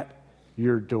at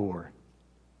your door.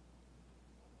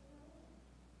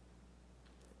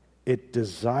 It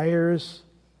desires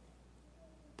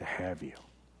to have you,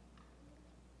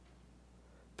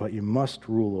 but you must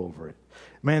rule over it.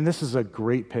 Man, this is a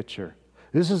great picture.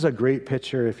 This is a great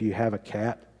picture if you have a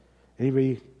cat.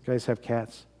 Anybody guys have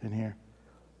cats in here?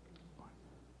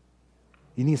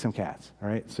 You need some cats, all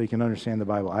right, so you can understand the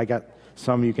Bible. I got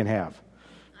some you can have.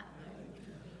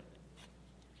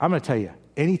 I'm going to tell you,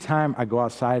 anytime I go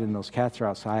outside and those cats are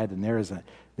outside and there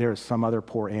is some other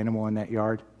poor animal in that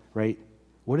yard, right?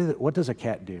 What does a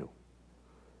cat do?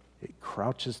 It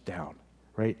crouches down,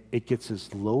 right? It gets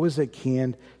as low as it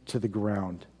can to the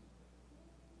ground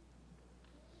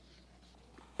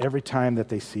every time that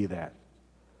they see that.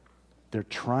 they're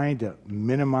trying to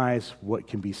minimize what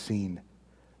can be seen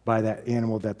by that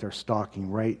animal that they're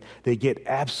stalking, right? They get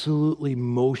absolutely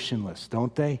motionless,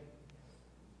 don't they?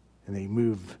 And they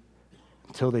move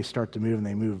until they start to move, and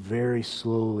they move very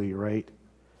slowly, right?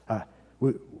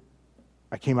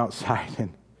 I came outside,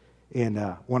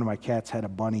 and one of my cats had a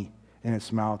bunny in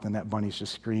its mouth, and that bunny's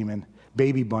just screaming,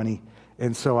 baby bunny.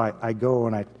 And so I go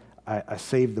and I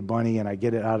save the bunny, and I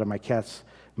get it out of my cat's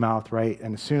mouth, right?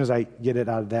 And as soon as I get it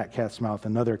out of that cat's mouth,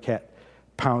 another cat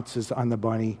pounces on the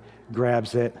bunny,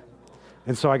 grabs it.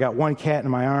 And so I got one cat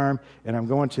in my arm, and I'm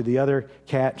going to the other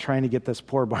cat trying to get this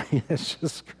poor bunny that's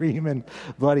just screaming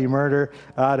bloody murder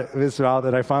out of his mouth.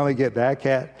 And I finally get that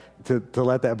cat to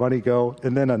let that bunny go.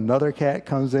 And then another cat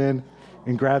comes in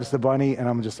and grabs the bunny, and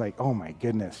I'm just like, oh my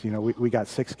goodness. You know, we got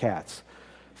 6 cats,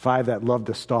 5 that love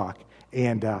to stalk.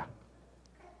 And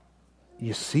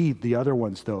you see the other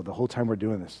ones, though, the whole time we're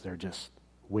doing this, they're just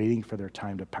waiting for their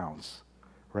time to pounce,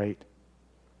 right?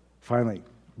 Finally,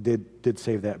 did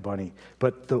save that bunny.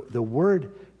 But the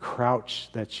word crouch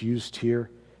that's used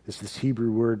here is this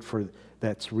Hebrew word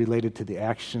that's related to the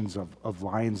actions of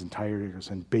lions and tigers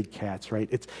and big cats, right?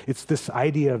 It's this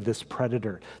idea of this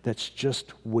predator that's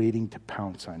just waiting to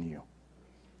pounce on you.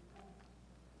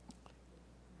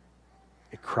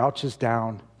 It crouches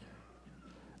down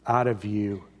out of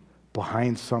view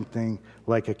behind something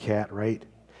like a cat, right?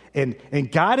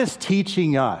 And God is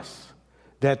teaching us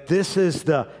that this is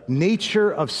the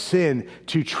nature of sin,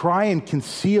 to try and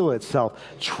conceal itself,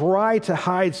 try to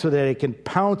hide so that it can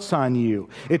pounce on you.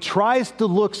 It tries to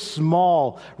look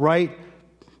small, right?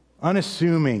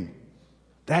 Unassuming.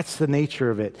 That's the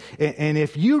nature of it. And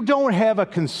if you don't have a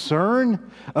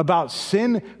concern about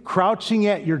sin crouching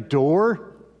at your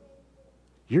door,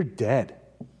 you're dead.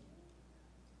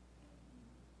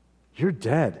 You're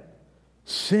dead.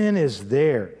 Sin is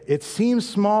there. It seems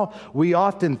small. We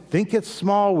often think it's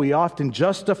small. We often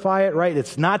justify it, right?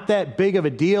 It's not that big of a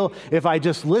deal. If I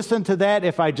just listen to that,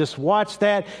 if I just watch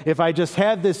that, if I just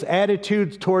have this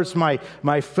attitude towards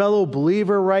my fellow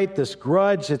believer, right? This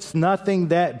grudge, it's nothing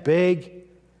that big.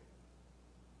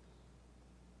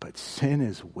 But sin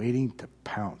is waiting to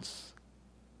pounce.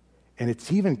 And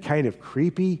it's even kind of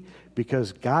creepy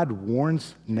because God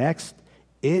warns next,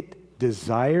 it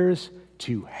desires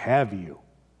to have you.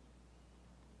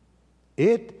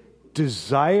 It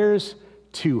desires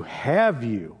to have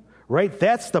you, right?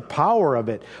 That's the power of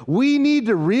it. We need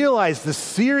to realize the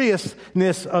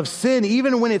seriousness of sin,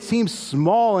 even when it seems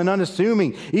small and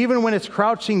unassuming, even when it's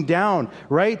crouching down,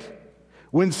 right?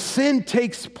 When sin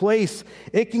takes place,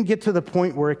 it can get to the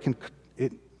point where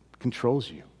it controls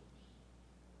you.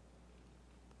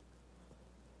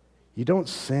 You don't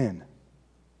sin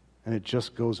and it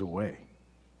just goes away.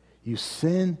 You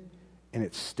sin, and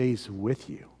it stays with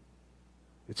you.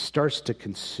 It starts to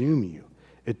consume you.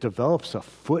 It develops a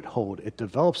foothold. It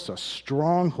develops a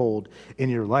stronghold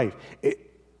in your life.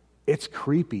 It's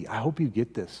creepy. I hope you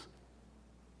get this.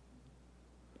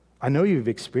 I know you've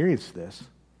experienced this.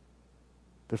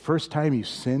 The first time you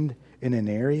sinned in an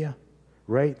area,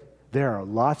 right? There are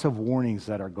lots of warnings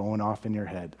that are going off in your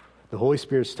head. The Holy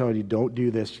Spirit's telling you, don't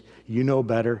do this. You know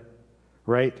better,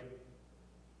 right?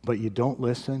 But you don't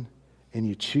listen, and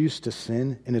you choose to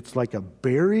sin, and it's like a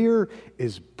barrier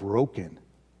is broken.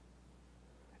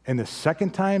 And the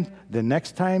second time, the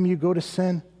next time you go to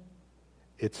sin,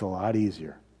 it's a lot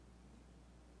easier.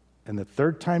 And the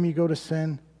third time you go to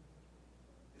sin,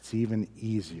 it's even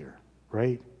easier,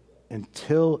 right?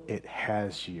 Until it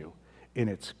has you in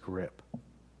its grip,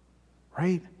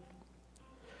 right?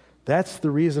 That's the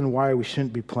reason why we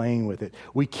shouldn't be playing with it.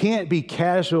 We can't be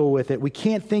casual with it. We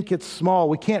can't think it's small.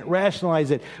 We can't rationalize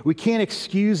it. We can't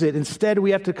excuse it. Instead, we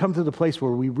have to come to the place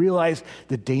where we realize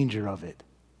the danger of it.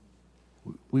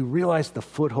 We realize the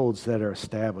footholds that are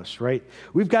established, right?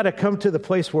 We've got to come to the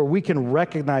place where we can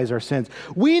recognize our sins.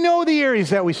 We know the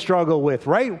areas that we struggle with,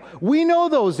 right? We know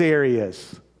those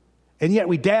areas, and yet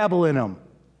we dabble in them.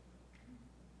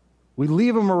 We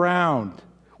leave them around.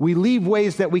 We leave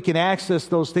ways that we can access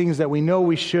those things that we know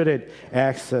we shouldn't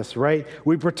access, right?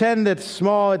 We pretend that it's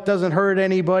small, it doesn't hurt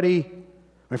anybody.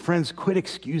 My friends, quit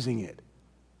excusing it.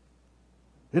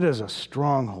 It is a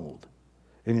stronghold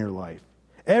in your life.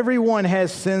 Everyone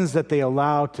has sins that they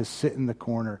allow to sit in the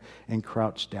corner and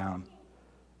crouch down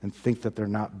and think that they're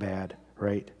not bad,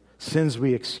 right? Sins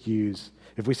we excuse.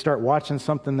 If we start watching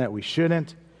something that we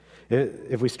shouldn't,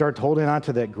 if we start holding on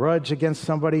to that grudge against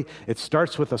somebody, it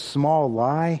starts with a small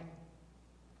lie.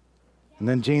 And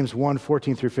then James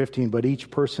 1:14-15, but each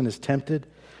person is tempted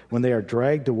when they are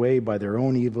dragged away by their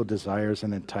own evil desires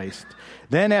and enticed.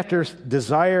 Then after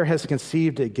desire has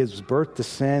conceived, it gives birth to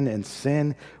sin, and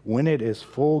sin, when it is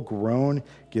full grown,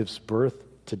 gives birth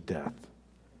to death.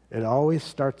 It always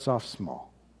starts off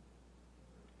small.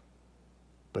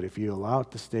 But if you allow it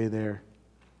to stay there,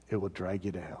 it will drag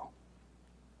you to hell.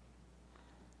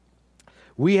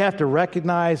 We have to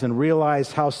recognize and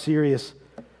realize how serious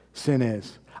sin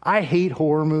is. I hate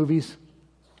horror movies.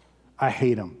 I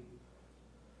hate them.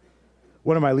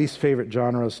 One of my least favorite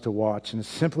genres to watch, and it's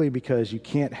simply because you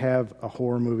can't have a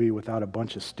horror movie without a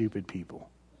bunch of stupid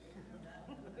people.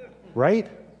 Right?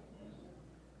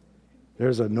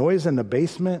 There's a noise in the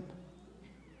basement,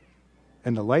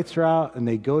 and the lights are out, and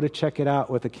they go to check it out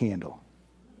with a candle.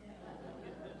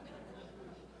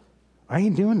 I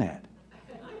ain't doing that.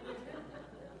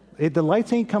 If the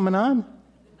lights ain't coming on,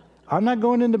 I'm not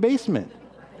going in the basement.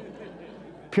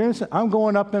 I'm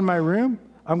going up in my room.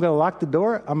 I'm going to lock the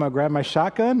door. I'm going to grab my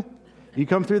shotgun. You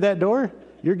come through that door,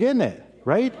 you're getting it,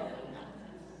 right?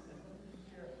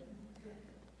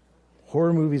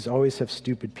 Horror movies always have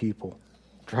stupid people.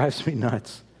 Drives me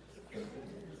nuts.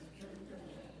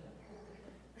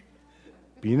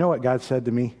 But you know what God said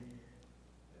to me?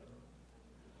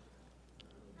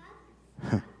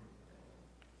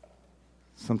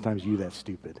 Sometimes you that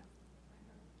stupid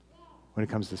when it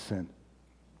comes to sin.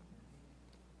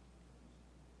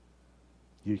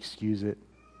 You excuse it.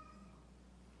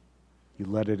 You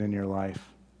let it in your life.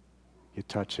 You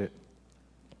touch it.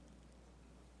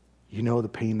 You know the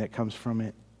pain that comes from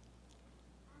it.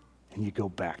 And you go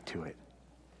back to it.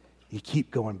 You keep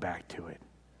going back to it.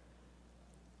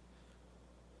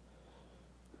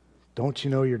 Don't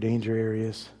you know your danger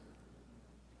areas?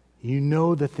 You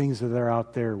know the things that are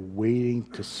out there waiting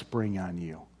to spring on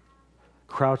you,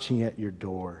 crouching at your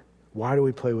door. Why do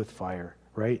we play with fire,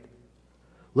 right?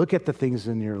 Look at the things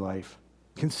in your life.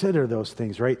 Consider those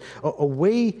things, right? A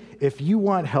way, if you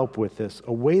want help with this,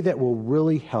 a way that will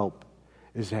really help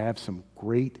is to have some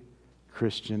great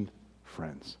Christian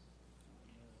friends.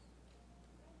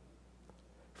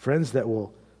 Friends that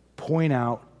will point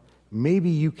out, maybe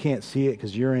you can't see it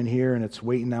because you're in here and it's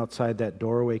waiting outside that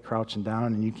doorway, crouching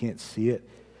down, and you can't see it.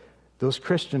 Those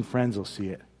Christian friends will see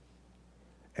it.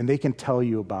 And they can tell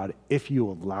you about it if you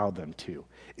allow them to,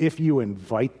 if you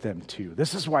invite them to.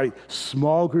 This is why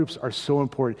small groups are so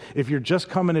important. If you're just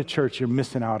coming to church, you're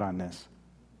missing out on this.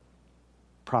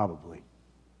 Probably.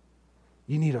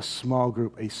 You need a small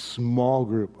group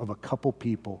of a couple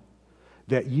people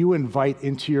that you invite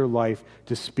into your life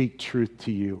to speak truth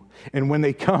to you. And when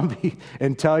they come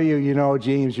and tell you, you know,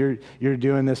 James, you're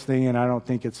doing this thing and I don't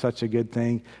think it's such a good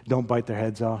thing, don't bite their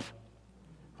heads off,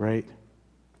 right?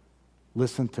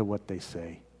 Listen to what they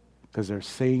say, because they're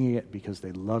saying it because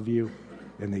they love you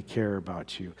and they care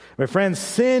about you. My friends,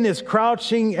 sin is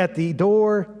crouching at the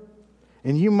door,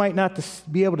 and you might not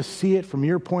be able to see it from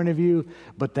your point of view,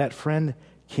 but that friend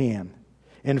can.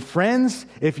 And friends,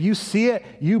 if you see it,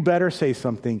 you better say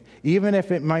something, even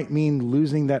if it might mean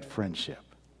losing that friendship.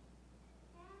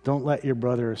 Don't let your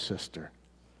brother or sister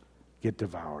get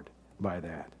devoured by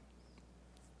that.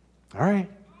 All right?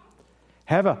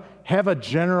 Have a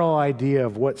general idea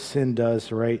of what sin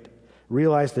does, right?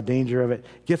 Realize the danger of it.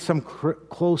 Get some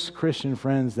close Christian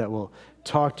friends that will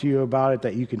talk to you about it,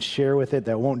 that you can share with it,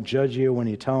 that won't judge you when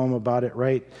you tell them about it,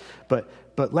 right?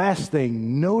 But last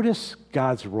thing, notice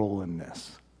God's role in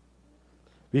this.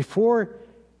 Before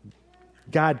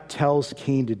God tells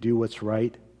Cain to do what's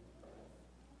right,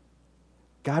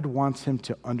 God wants him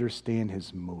to understand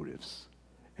his motives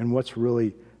and what's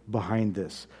really behind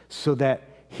this, so that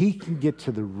he can get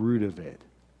to the root of it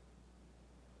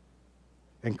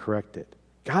and correct it.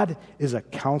 God is a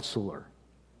counselor,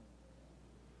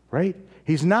 right?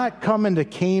 He's not coming to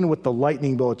Cain with the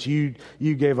lightning bolts. You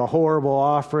gave a horrible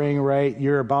offering, right?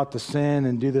 You're about to sin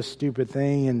and do this stupid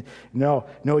thing. And no,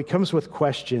 he comes with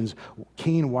questions.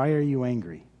 Cain, why are you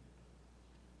angry?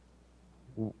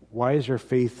 Why is your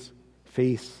face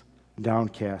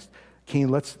downcast? Cain,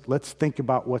 let's think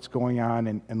about what's going on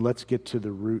and let's get to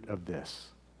the root of this.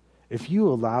 If you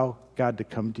allow God to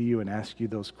come to you and ask you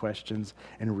those questions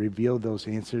and reveal those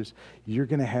answers, you're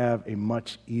going to have a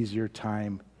much easier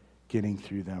time getting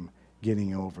through them,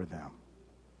 getting over them.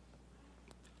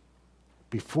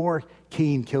 Before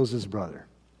Cain kills his brother,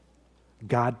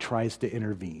 God tries to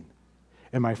intervene.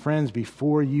 And my friends,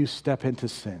 before you step into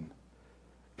sin,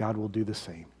 God will do the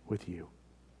same with you.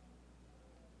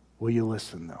 Will you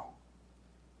listen, though?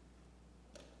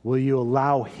 Will you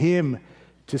allow him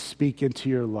to speak into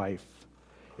your life?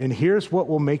 And here's what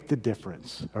will make the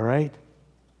difference, all right?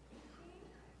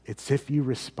 It's if you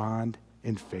respond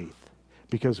in faith.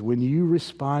 Because when you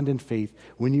respond in faith,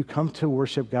 when you come to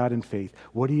worship God in faith,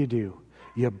 what do?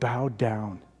 You bow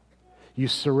down. You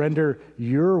surrender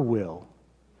your will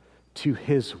to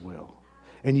his will.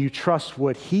 And you trust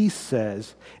what he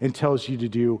says and tells you to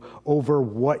do over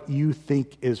what you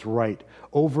think is right,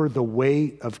 over the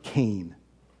way of Cain.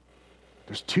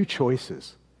 There's two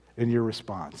choices in your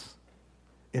response.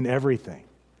 In everything,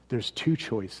 there's two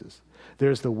choices.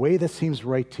 There's the way that seems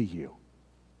right to you.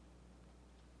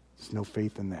 There's no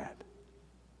faith in that,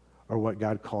 or what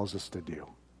God calls us to do,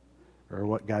 or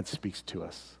what God speaks to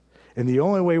us. And the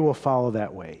only way we'll follow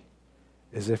that way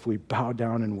is if we bow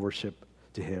down and worship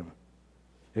to him,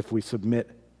 if we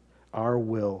submit our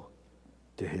will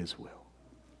to his will.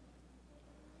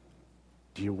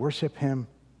 Do you worship him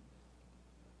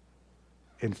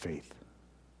in faith?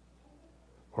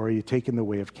 Or are you taking the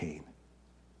way of Cain?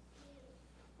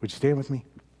 Would you stand with me?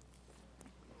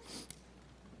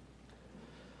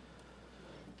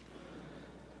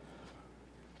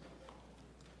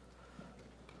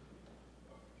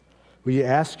 Will you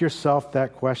ask yourself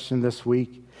that question this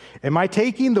week? Am I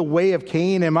taking the way of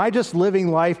Cain? Am I just living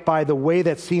life by the way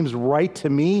that seems right to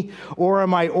me? Or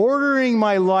am I ordering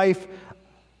my life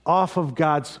off of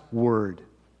God's word?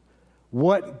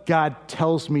 What God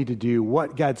tells me to do,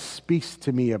 what God speaks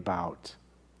to me about.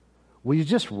 Will you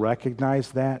just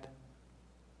recognize that?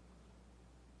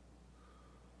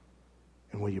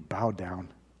 And will you bow down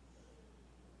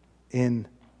in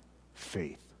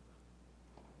faith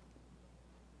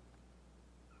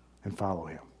and follow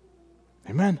him?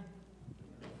 Amen.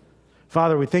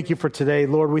 Father, we thank you for today.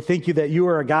 Lord, we thank you that you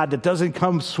are a God that doesn't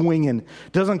come swinging,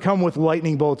 doesn't come with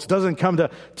lightning bolts, doesn't come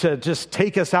to just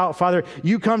take us out. Father,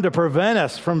 you come to prevent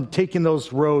us from taking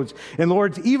those roads. And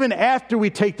Lord, even after we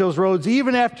take those roads,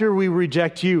 even after we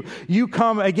reject you, you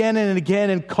come again and again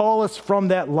and call us from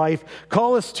that life.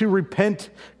 Call us to repent.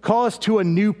 Call us to a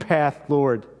new path,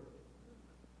 Lord.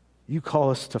 You call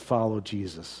us to follow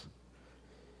Jesus.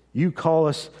 You call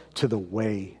us to the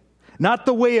way. Not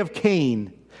the way of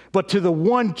Cain, but to the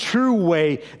one true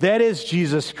way, that is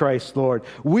Jesus Christ, Lord.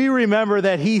 We remember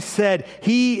that he said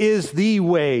he is the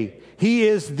way, he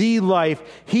is the life,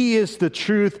 he is the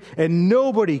truth, and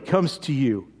nobody comes to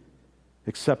you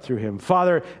except through him.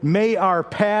 Father, may our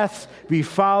paths be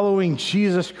following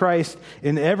Jesus Christ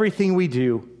in everything we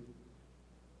do.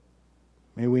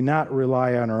 May we not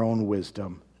rely on our own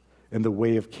wisdom in the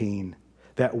way of Cain,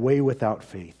 that way without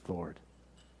faith, Lord.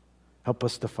 Help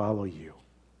us to follow you.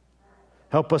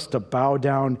 Help us to bow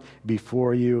down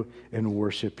before you and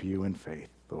worship you in faith,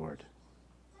 Lord.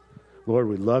 Lord,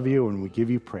 we love you and we give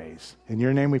you praise. In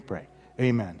your name we pray.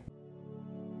 Amen.